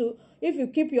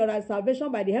keep your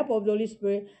salvation by the help of the Holy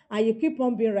Spirit and you keep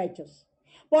on being righteous.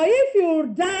 But if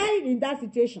you die in that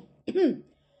situation,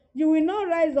 you will not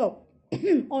rise up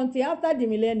until after the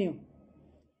millennium.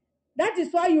 That is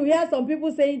why you hear some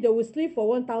people saying they will sleep for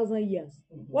 1,000 years.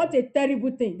 What a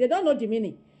terrible thing. They don't know the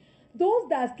meaning. Those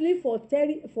that sleep for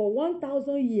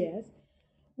 1,000 years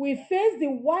will face the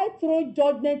white throne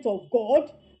judgment of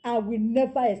God and will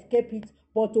never escape it,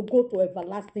 but to go to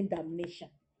everlasting damnation.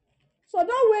 So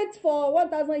don't wait for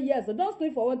 1,000 years. So don't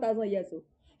sleep for 1,000 years. So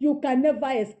you can never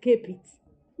escape it.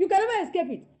 You can never escape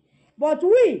it. But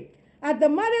we, at the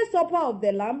marriage supper of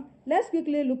the Lamb, let's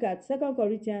quickly look at 2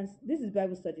 Corinthians. This is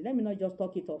Bible study. Let me not just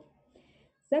talk it off.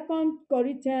 2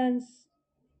 Corinthians,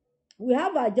 we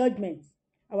have our judgment.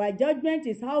 Our judgment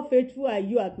is how faithful are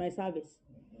you at my service?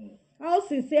 How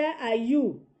sincere are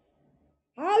you?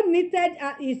 How knitted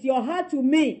is your heart to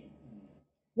me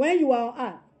when you are on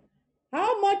earth?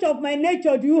 How much of my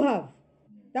nature do you have?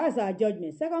 That's our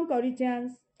judgment. 2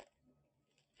 Corinthians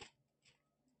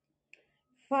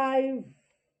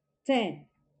 5:10.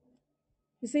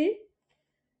 You see?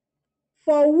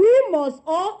 For we must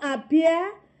all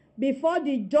appear before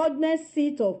the judgment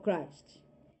seat of Christ,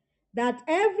 that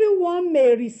everyone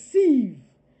may receive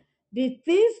the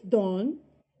things done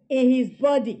in his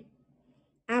body,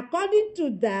 according to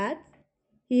that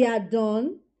he had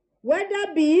done,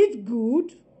 whether be it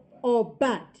good or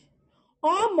bad.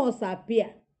 All must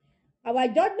appear. Our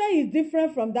judgment is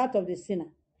different from that of the sinner.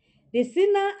 The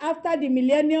sinner, after the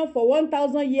millennium for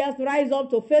 1,000 years, rise up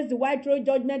to face the white throne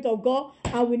judgment of God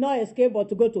and will not escape but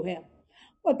to go to hell.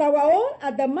 But our own,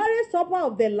 at the marriage supper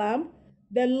of the Lamb,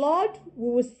 the Lord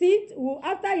will sit,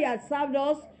 after he has served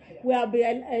us, we have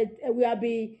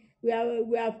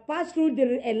passed through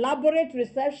the elaborate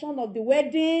reception of the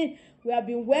wedding, we have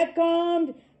been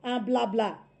welcomed, and blah,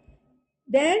 blah.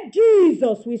 Then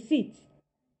Jesus will sit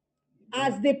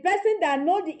as the person that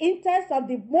knows the intents of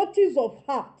the motives of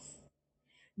hearts.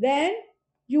 Then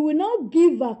you will not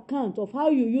give account of how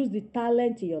you use the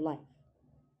talent in your life.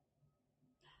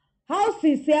 How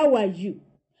sincere were you?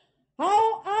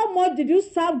 How much did you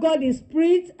serve God in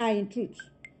spirit and in truth?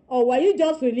 Or were you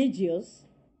just religious?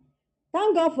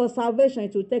 Thank God for salvation,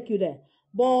 it will take you there.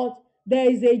 But there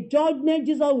is a judgment.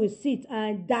 Jesus will sit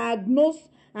and diagnose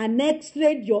and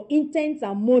x-ray your intents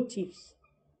and motives,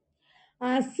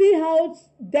 and see how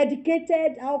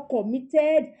dedicated, how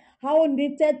committed, how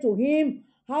knitted to him,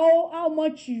 how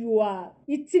much you are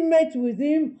intimate with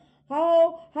him,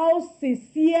 how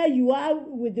sincere you are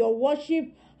with your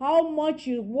worship, how much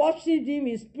you worship him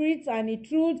in spirit and in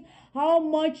truth, how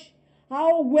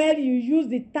well you use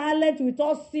the talent with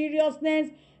all seriousness.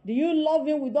 Do you love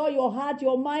him with all your heart,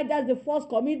 your mind? That's the first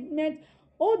commitment.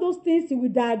 All those things he will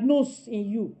diagnose in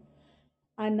you.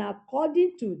 And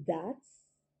according to that,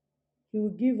 he will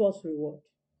give us reward.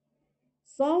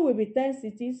 Some will be 10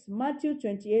 cities, Matthew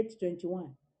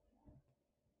 28:21.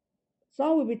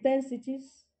 Some will be 10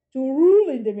 cities to rule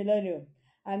in the millennium.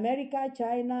 America,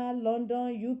 China,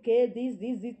 London, UK, this,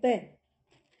 10.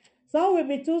 Some will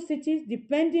be 2 cities,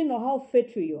 depending on how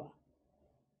faithful you are.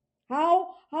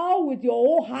 How with your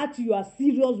whole heart you are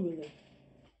serious with it.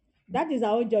 That is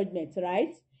our own judgment,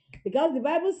 right? Because the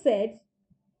Bible said,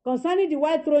 concerning the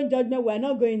white throne judgment, we are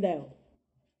not going there.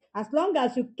 As long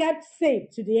as you kept safe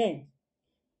to the end.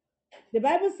 The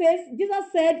Bible says, Jesus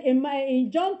said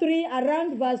in John 3,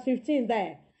 around verse 15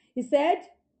 there, he said,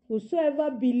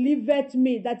 whosoever believeth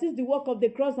me, that is the work of the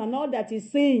cross and all that he's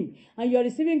saying, and you're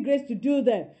receiving grace to do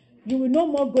that, you will no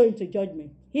more go into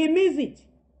judgment. He means it.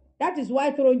 That is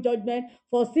white throne judgment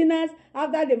for sinners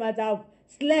after they might have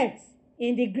slept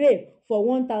in the grave for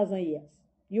 1,000 years.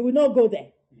 You will not go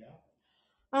there. Yeah.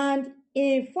 And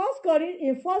in 1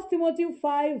 Timothy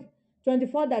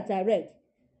 5:24 that I read,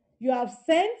 you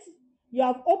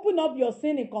have opened up your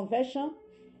sin in confession.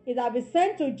 It has been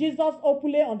sent to Jesus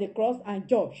openly on the cross and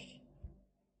judged.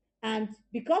 And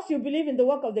because you believe in the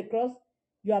work of the cross,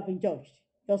 you have been judged.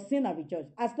 Your sin has been judged.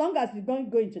 As long as you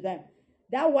don't go into them,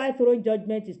 that white throne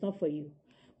judgment is not for you.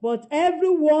 But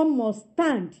everyone must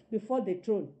stand before the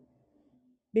throne,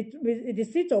 the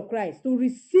seat of Christ, to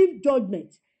receive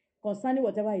judgment concerning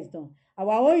whatever is done.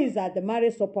 Our own is at the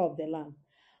marriage supper of the Lamb.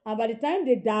 And by the time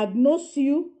they diagnose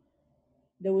you,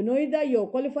 they will know either you're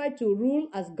qualified to rule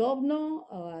as governor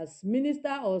or as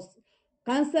minister or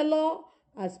counselor,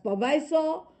 as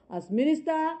supervisor, as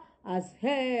minister, as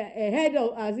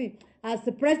as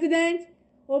the president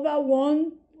over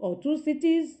 1 or 2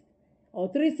 cities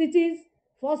or 3 cities,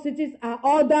 4 cities, and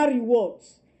other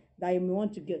rewards that you may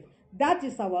want to give. That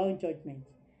is our own judgment.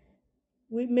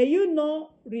 May you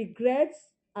not regret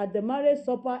at the marriage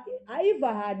supper. If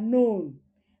I had known,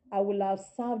 I would have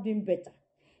served him better.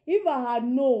 If I had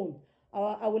known,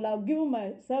 I would have given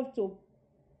myself to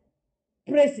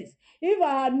praises. If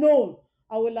I had known,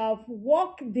 I would have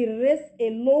walked the race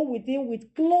alone with him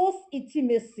with close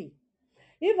intimacy.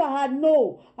 If I had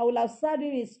known, I would have served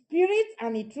him in spirit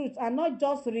and in truth, and not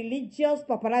just religious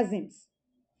paparazzi.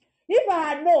 If I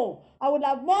had known, I would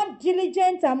have more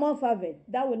diligent and more fervent.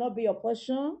 That will not be your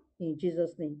portion in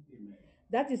Jesus' name. Amen.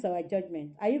 That is our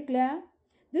judgment. Are you clear?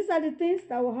 These are the things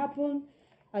that will happen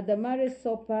at the marriage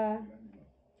supper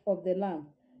of the Lamb.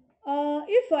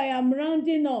 If I am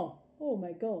rounding up, oh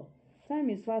my God, time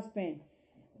is fast spent.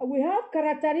 We have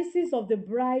characteristics of the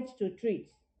bride to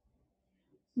treat.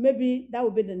 Maybe that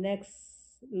will be the next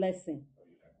lesson.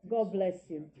 God bless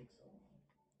you.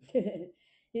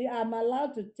 I'm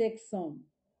allowed to take some.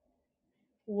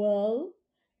 Well,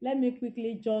 let me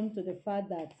quickly jump to the fact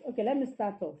that, okay, let me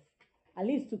start off, at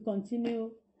least to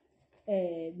continue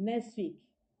next week.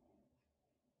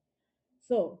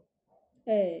 So,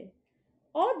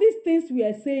 all these things we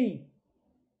are saying,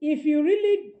 if you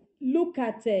really look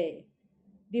at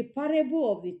the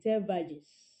parable of the 10 virgins,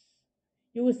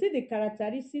 you will see the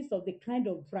characteristics of the kind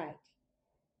of bride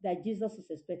that Jesus is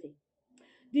expecting.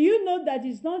 Do you know that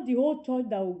it's not the whole church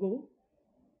that will go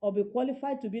or be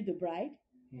qualified to be the bride?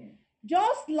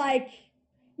 Just like,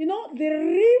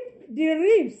 the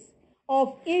ribs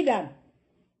of Adam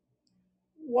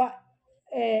were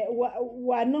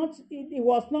not, it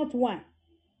was not one.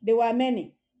 There were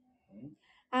many.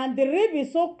 And the rib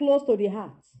is so close to the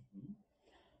heart.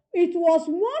 It was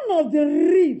one of the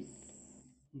ribs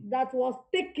that was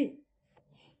taken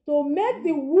to make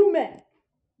the woman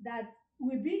that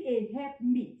will be a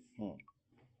helpmeet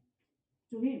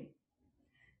to him.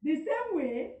 The same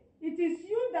way, it is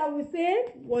you that will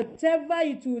say, whatever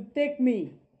it will take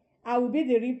me, I will be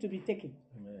the rib to be taken.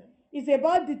 Amen. It's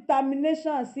about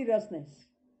determination and seriousness.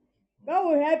 God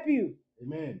will help you.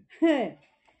 Amen.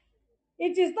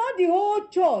 It is not the whole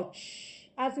church,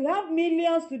 as we have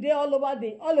millions today all over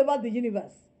the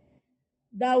universe,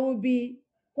 that will be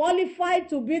qualified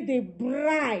to be the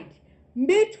bride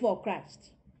made for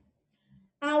Christ.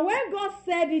 And when God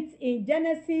said it in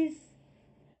Genesis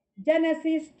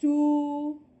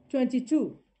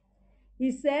 2:22,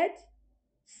 he said,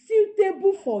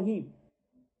 suitable for him.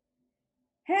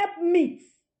 Help meet,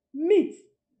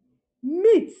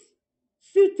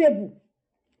 suitable.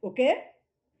 Okay?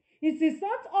 It is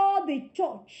not all the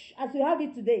church as we have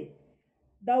it today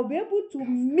that will be able to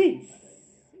meet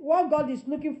what God is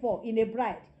looking for in a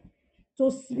bride,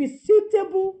 to be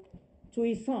suitable to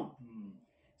his son.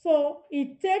 So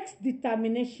it takes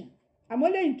determination. I'm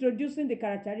only introducing the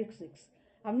characteristics.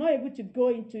 I'm not able to go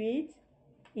into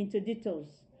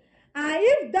details. And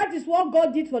if that is what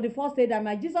God did for the first Adam,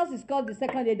 and Jesus is called the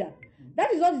second Adam,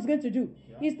 that is what he's going to do.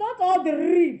 It's not all the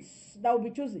ribs that will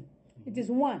be chosen. It is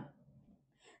one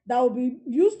that will be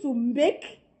used to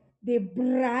make the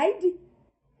bride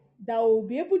that will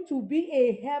be able to be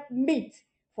a helpmate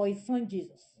for his son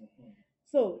Jesus.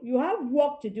 So you have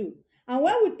work to do. And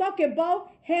when we talk about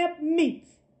helpmeet,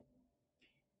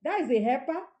 that is a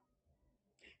helper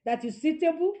that is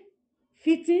suitable,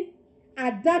 fitting,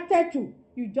 adapted to.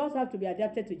 You just have to be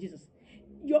adapted to Jesus.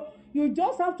 You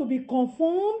just have to be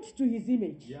conformed to his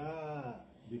image. Yeah.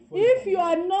 If you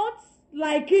are not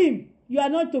like him, you are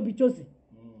not to be chosen.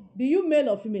 Be you male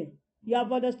or female? You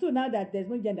have understood now that there's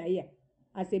no gender here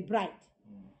as a bride.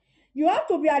 You have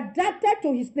to be adapted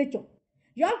to his nature.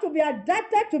 You have to be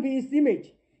adapted to be his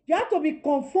image. You have to be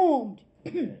conformed.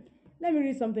 Let me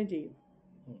read something to you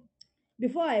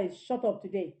before I shut up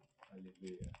today.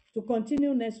 Hallelujah. To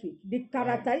continue next week. The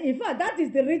character, in fact, that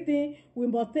is the real thing we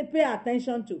must pay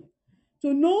attention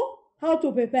to know how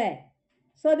to prepare,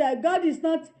 so that God is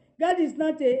not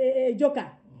a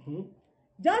joker.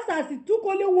 Just as he took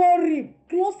only one rib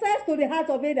closest to the heart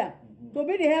of Adam to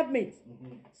be the helpmate,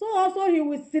 so also he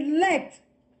will select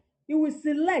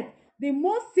the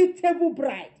most suitable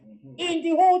bride in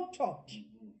the whole church.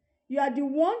 You are the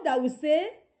one that will say,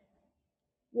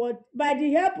 by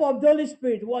the help of the Holy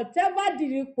Spirit, whatever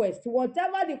the request,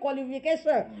 whatever the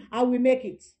qualification, I will make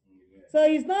it. So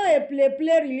it's not a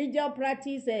play religious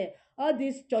practice, all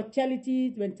this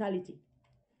churchality mentality.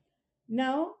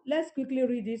 Now, let's quickly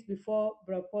read this before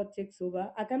Brother Paul takes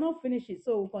over. I cannot finish it,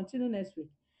 so we'll continue next week.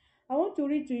 I want to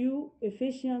read to you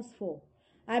Ephesians 4.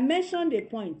 I mentioned a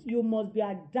point. You must be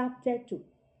adapted to.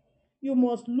 You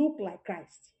must look like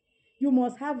Christ. You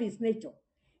must have his nature.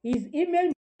 His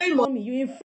image on you. In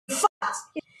fact,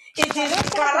 it is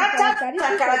the character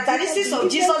and characteristics of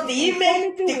Jesus, the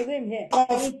image,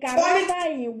 in character,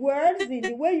 in words, in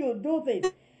the way you do things,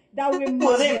 that we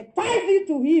magnetize it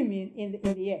to him in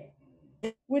the air.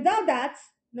 Without that,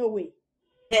 no way.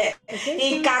 Yeah.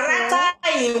 In character,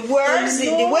 in words,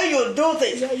 in the way you do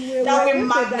things, that will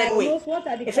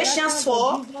magnify. Ephesians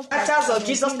 4, characters of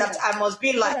Jesus that I must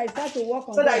be like,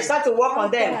 so that I start to work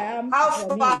on them. How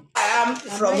far I am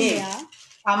from him.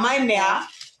 Am I near?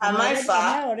 Am I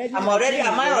far? Am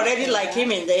I already like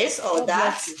him in this or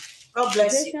that? God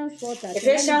bless you.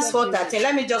 Ephesians 4:13.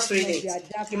 Let me just read it.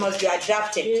 You must be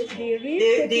adapted. The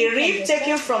rib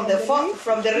taken from the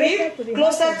rib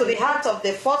closer to the heart of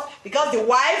the fourth, because the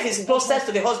wife is closest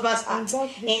to the husband's heart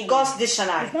in God's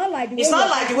dictionary. It's not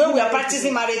like the way we are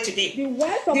practicing marriage today.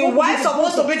 The wife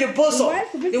supposed to be the bosom.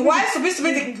 The wife supposed to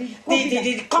be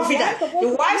the confidant.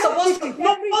 The wife supposed to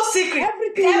no secret.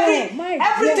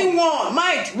 Everything one,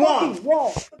 mind one,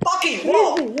 talking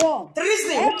one,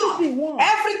 reasoning one,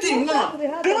 everything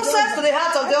one, closest to the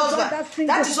heart of the husband.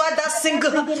 That is why that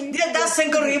single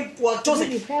rib was chosen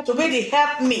to be the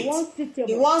helpmeet,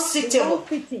 the one suitable,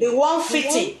 the one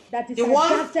fitting, the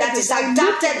one that is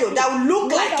adapted to, that will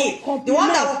look like it, the one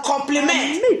that will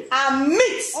complement and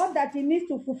meet all that he needs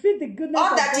to fulfill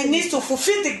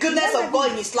the goodness of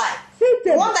God in his life.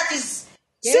 The one that is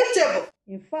suitable.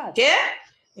 In fact,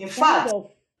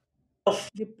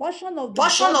 the portion of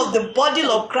the body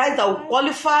of Christ that will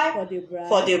qualify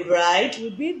for the bride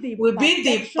will be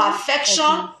the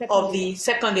perfection of the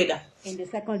second Adam. In the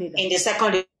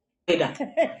second Adam.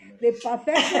 The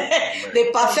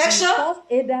perfection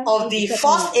of the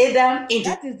first Adam in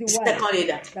the second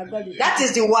Adam. That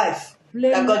is the wife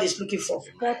that God is looking for.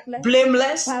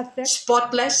 Blameless,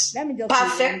 spotless,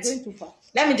 perfect.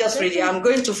 Let me just read it. I'm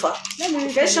going too far.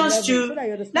 Ephesians 2.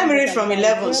 Let me read from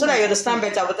 11 so that you understand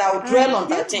better, but I will dwell on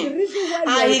 13.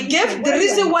 And he gave the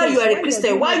reason why you are a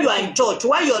Christian, why you are in church,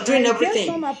 why you are doing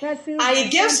everything. And he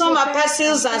gave some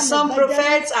apostles and some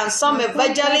prophets and some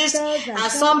evangelists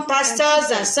and some pastors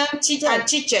and some teachers.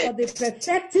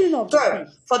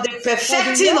 For the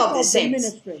perfecting of the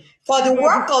saints. For the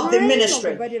work of the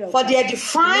ministry, for the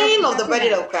edifying of the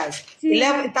body of Christ.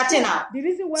 13 now.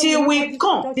 Till we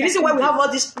come. The reason why we have all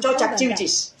these church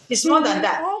activities is more than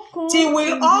that. Till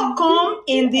we all come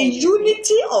in the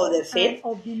unity of the faith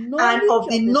and of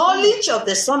the knowledge of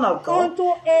the Son of God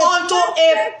unto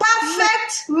a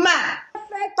perfect man,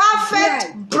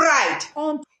 perfect bride,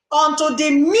 unto the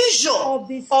measure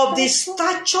of the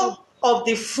stature of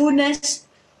the fullness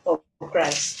of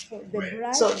Christ.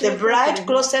 So the bride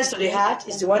closest to the heart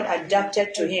is the one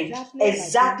adapted to him,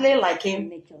 exactly like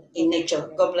him in nature.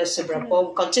 God bless you, brother.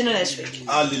 We'll continue next week.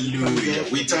 Hallelujah.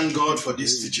 We thank God for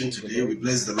this teaching today. We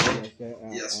bless the Lord.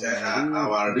 Yes, the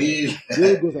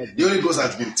Holy Ghost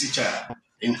has been teacher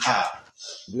in her.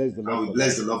 And we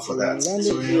bless the Lord for that.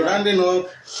 So in rounding up,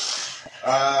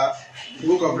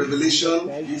 book of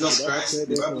Revelation, Jesus Christ,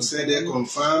 the Bible said they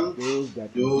confirm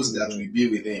those that will be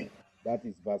with him. That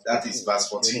is verse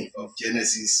 14 of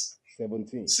Genesis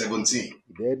 17.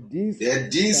 That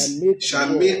this shall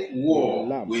make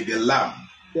war with the Lamb,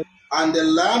 and the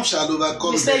Lamb shall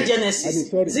overcome them. Genesis.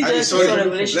 Sorry,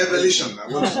 Revelation.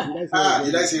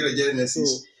 Did I say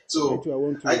Genesis? So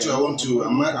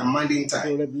I'm minding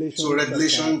time. So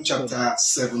Revelation chapter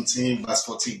 17, verse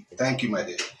 14. Thank you, my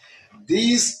dear.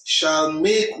 These shall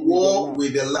make war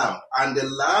with the Lamb, and the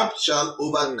Lamb shall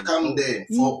overcome them.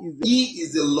 For he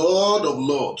is the Lord of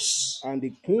lords and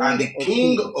the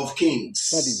King of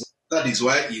kings. That is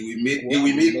why he will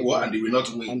make war, and they will not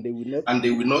win, and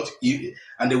they will not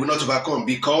overcome.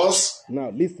 Because now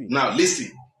listen.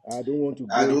 I don't want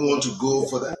to go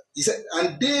for that. He said,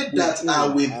 and they that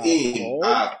are with him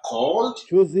are called,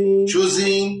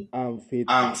 chosen, and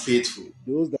faithful.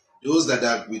 Those that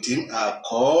are with him are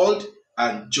called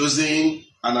and chosen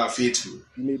and are faithful.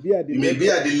 You may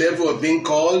be at the level of being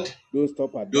called. Don't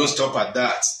stop at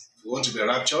that. If you want to be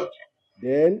raptured,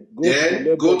 then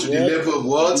go to the level of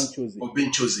what? Of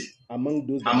being chosen.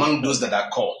 Among those that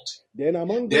are called. Then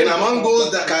among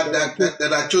those that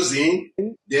are chosen,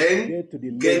 then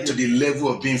get to the level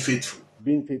of being faithful.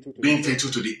 Being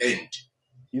faithful to the end.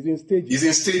 It's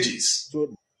in stages.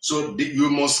 So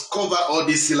you must cover all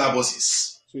these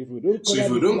syllabuses. So if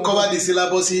you don't cover the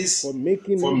syllabuses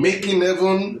for making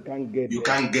heaven, you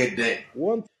can't get there.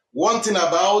 One thing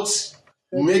about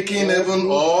making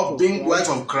heaven or being wife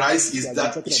of Christ is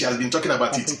that she has been talking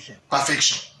about it.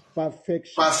 Perfection.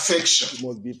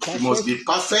 It must be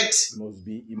perfect.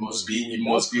 It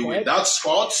must be without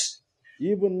spot.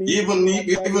 Even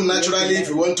naturally, if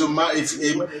you want to marry,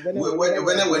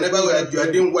 whenever you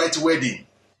are doing white wedding.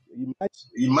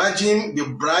 Imagine the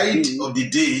bride of the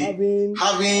day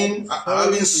having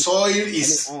soil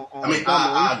is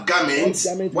garment,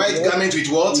 white garment with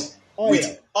what?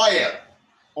 With oil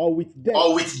or with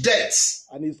dirt,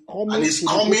 and is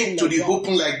coming to the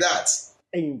open like that.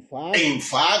 In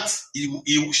fact,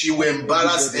 she will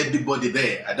embarrass everybody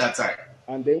there at that time.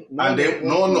 And then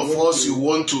none of us will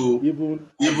want to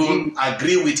even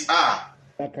agree with her.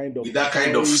 That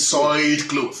kind of soiled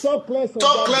clothes. Talk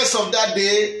less of that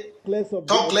day.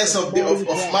 Talk less of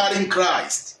marrying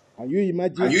Christ. And you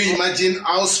imagine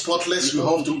how spotless we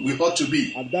ought to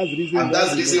be. And that's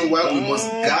the reason why we must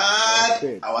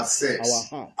guard ourselves,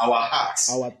 our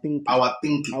hearts, our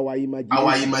thinking,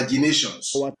 our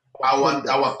imaginations, our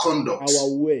conduct,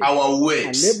 our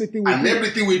words, and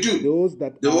everything we do.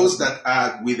 Those that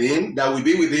are with him, that will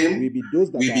be with him, will be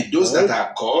those that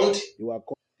are called. They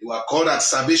were called at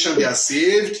salvation, they are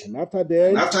saved. And after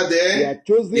then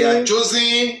they are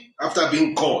chosen after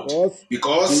being called.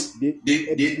 Because they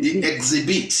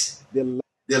exhibit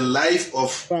the life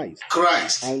of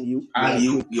Christ, and you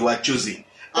are chosen.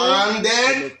 And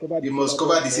then you must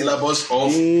cover the syllabus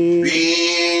of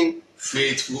being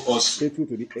faithful also. Faithful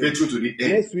to the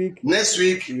end. Next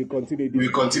week, we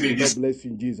will continue this. God bless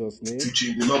you in Jesus' name.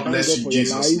 Teaching. The Lord bless you in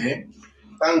Jesus' name.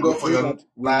 Thank God for your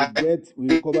life. We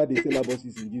will cover the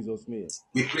syllabuses in Jesus' name.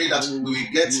 We pray that we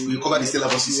will cover the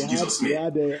syllabuses in Jesus' name.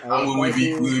 And we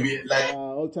will be like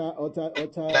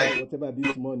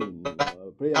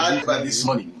whatever this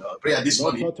morning. Prayer this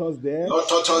morning. Lord taught us there. Lord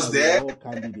taught us there. All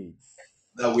candidates.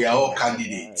 That we are all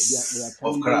candidates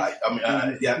of Christ.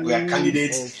 We are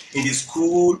candidates in the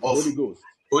school of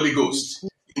Holy Ghost.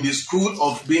 In the school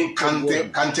of being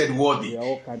counted worthy.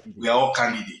 We are all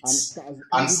candidates.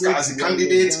 And as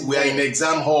candidates, we are in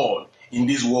exam hall in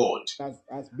this world. And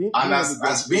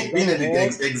as being in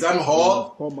the exam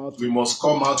hall, we must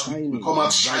come out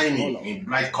shining in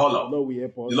bright color. The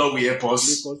Lord will help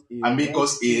us and make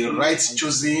us a right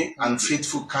chosen and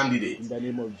faithful candidate in the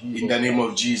name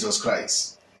of Jesus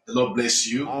Christ. The Lord bless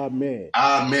you. Amen.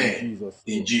 Amen.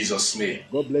 In Jesus' name.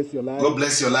 God bless your life. God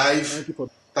bless your life.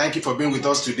 Thank you for being with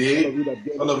us today.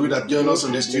 All of you that join us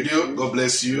in the studio, God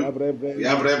bless you. We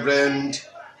have Reverend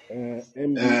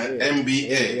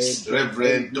MBS,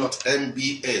 Reverend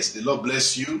 .MBS. The Lord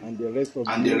bless you. And the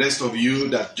rest of you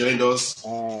that joined us.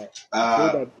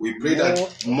 We pray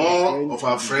that more of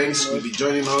our friends will be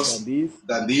joining us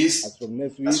than this. As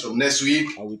from next week,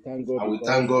 and we thank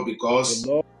God because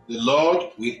the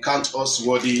Lord will count us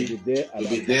worthy to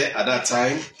be there at that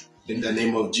time. In the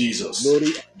name of Jesus.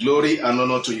 Glory and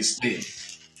honor to His name.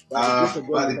 By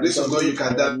the grace of God, you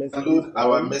can download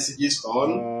our messages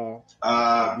on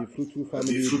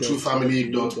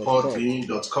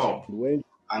thefruitfulfamily.podbean.com.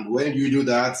 And when you do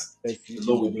that, the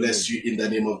Lord will bless you in the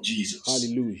name of Jesus.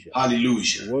 Hallelujah.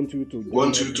 We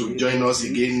want you to join us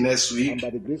again next week. And by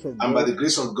the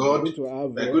grace of God,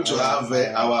 we're going to have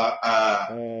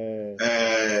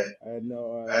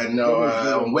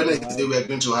on Wednesday, we're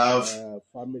going to have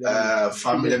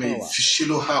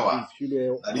Shiloh Hour.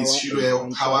 That is Shiloh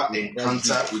Hour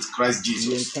encounter with Christ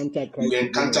Jesus. We will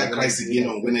encounter Christ again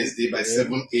on Wednesday by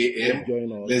 7 a.m.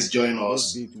 Let's join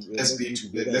us. Let's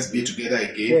be together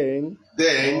again.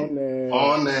 Then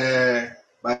on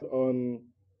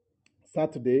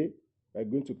Saturday, we're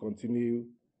going to continue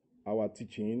our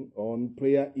teaching on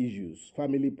prayer issues,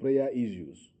 family prayer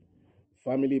issues.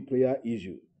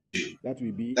 That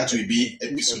will be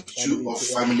episode 2 of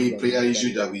family prayer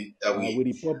issue that we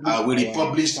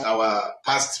republished our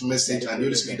past message, and the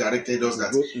Holy Spirit directed us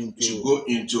that we should go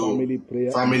into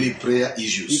family prayer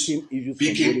issues,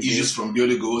 picking issues from the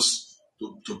Holy Ghost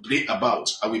to pray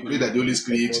about. And we pray that the Holy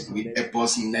Spirit will help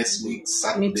us next week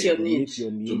Saturday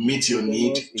to meet your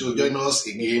need, to join us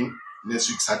again next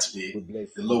week Saturday.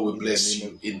 The Lord will bless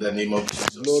you in the name of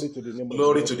Jesus. Glory to the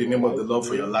name of the Lord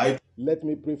for your life. Let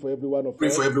me pray for every one of us. Pray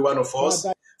for every one of us.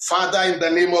 Father, in the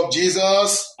name of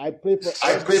Jesus, I pray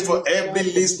for every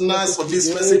listener of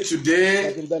this message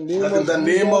today, that in the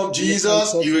name of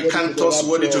Jesus, you will count us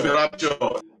worthy to be raptured.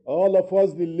 All of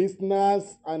us, the listeners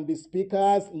and the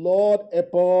speakers, Lord,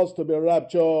 help us to be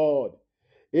raptured.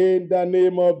 In the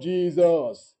name of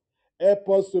Jesus, help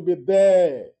us to be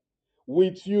there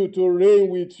with you, to reign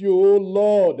with you, oh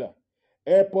Lord.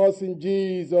 Help us in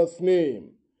Jesus'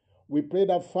 name. We pray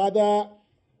that, Father,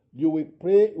 we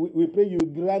pray you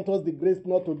grant us the grace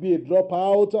not to be a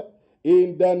dropout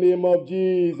in the name of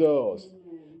Jesus.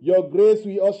 Your grace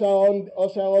will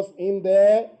usher us in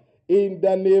there in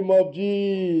the name of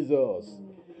Jesus.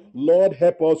 Lord,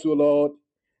 help us, O Lord.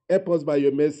 Help us by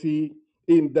your mercy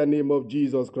in the name of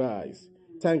Jesus Christ.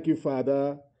 Thank you,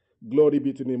 Father. Glory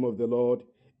be to the name of the Lord.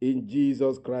 In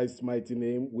Jesus Christ's mighty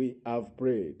name, we have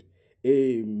prayed.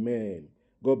 Amen.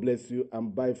 God bless you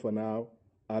and bye for now.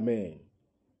 Amen.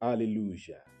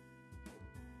 Hallelujah.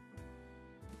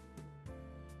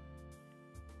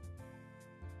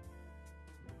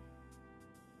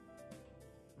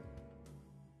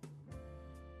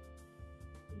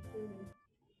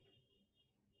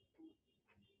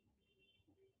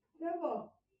 Never.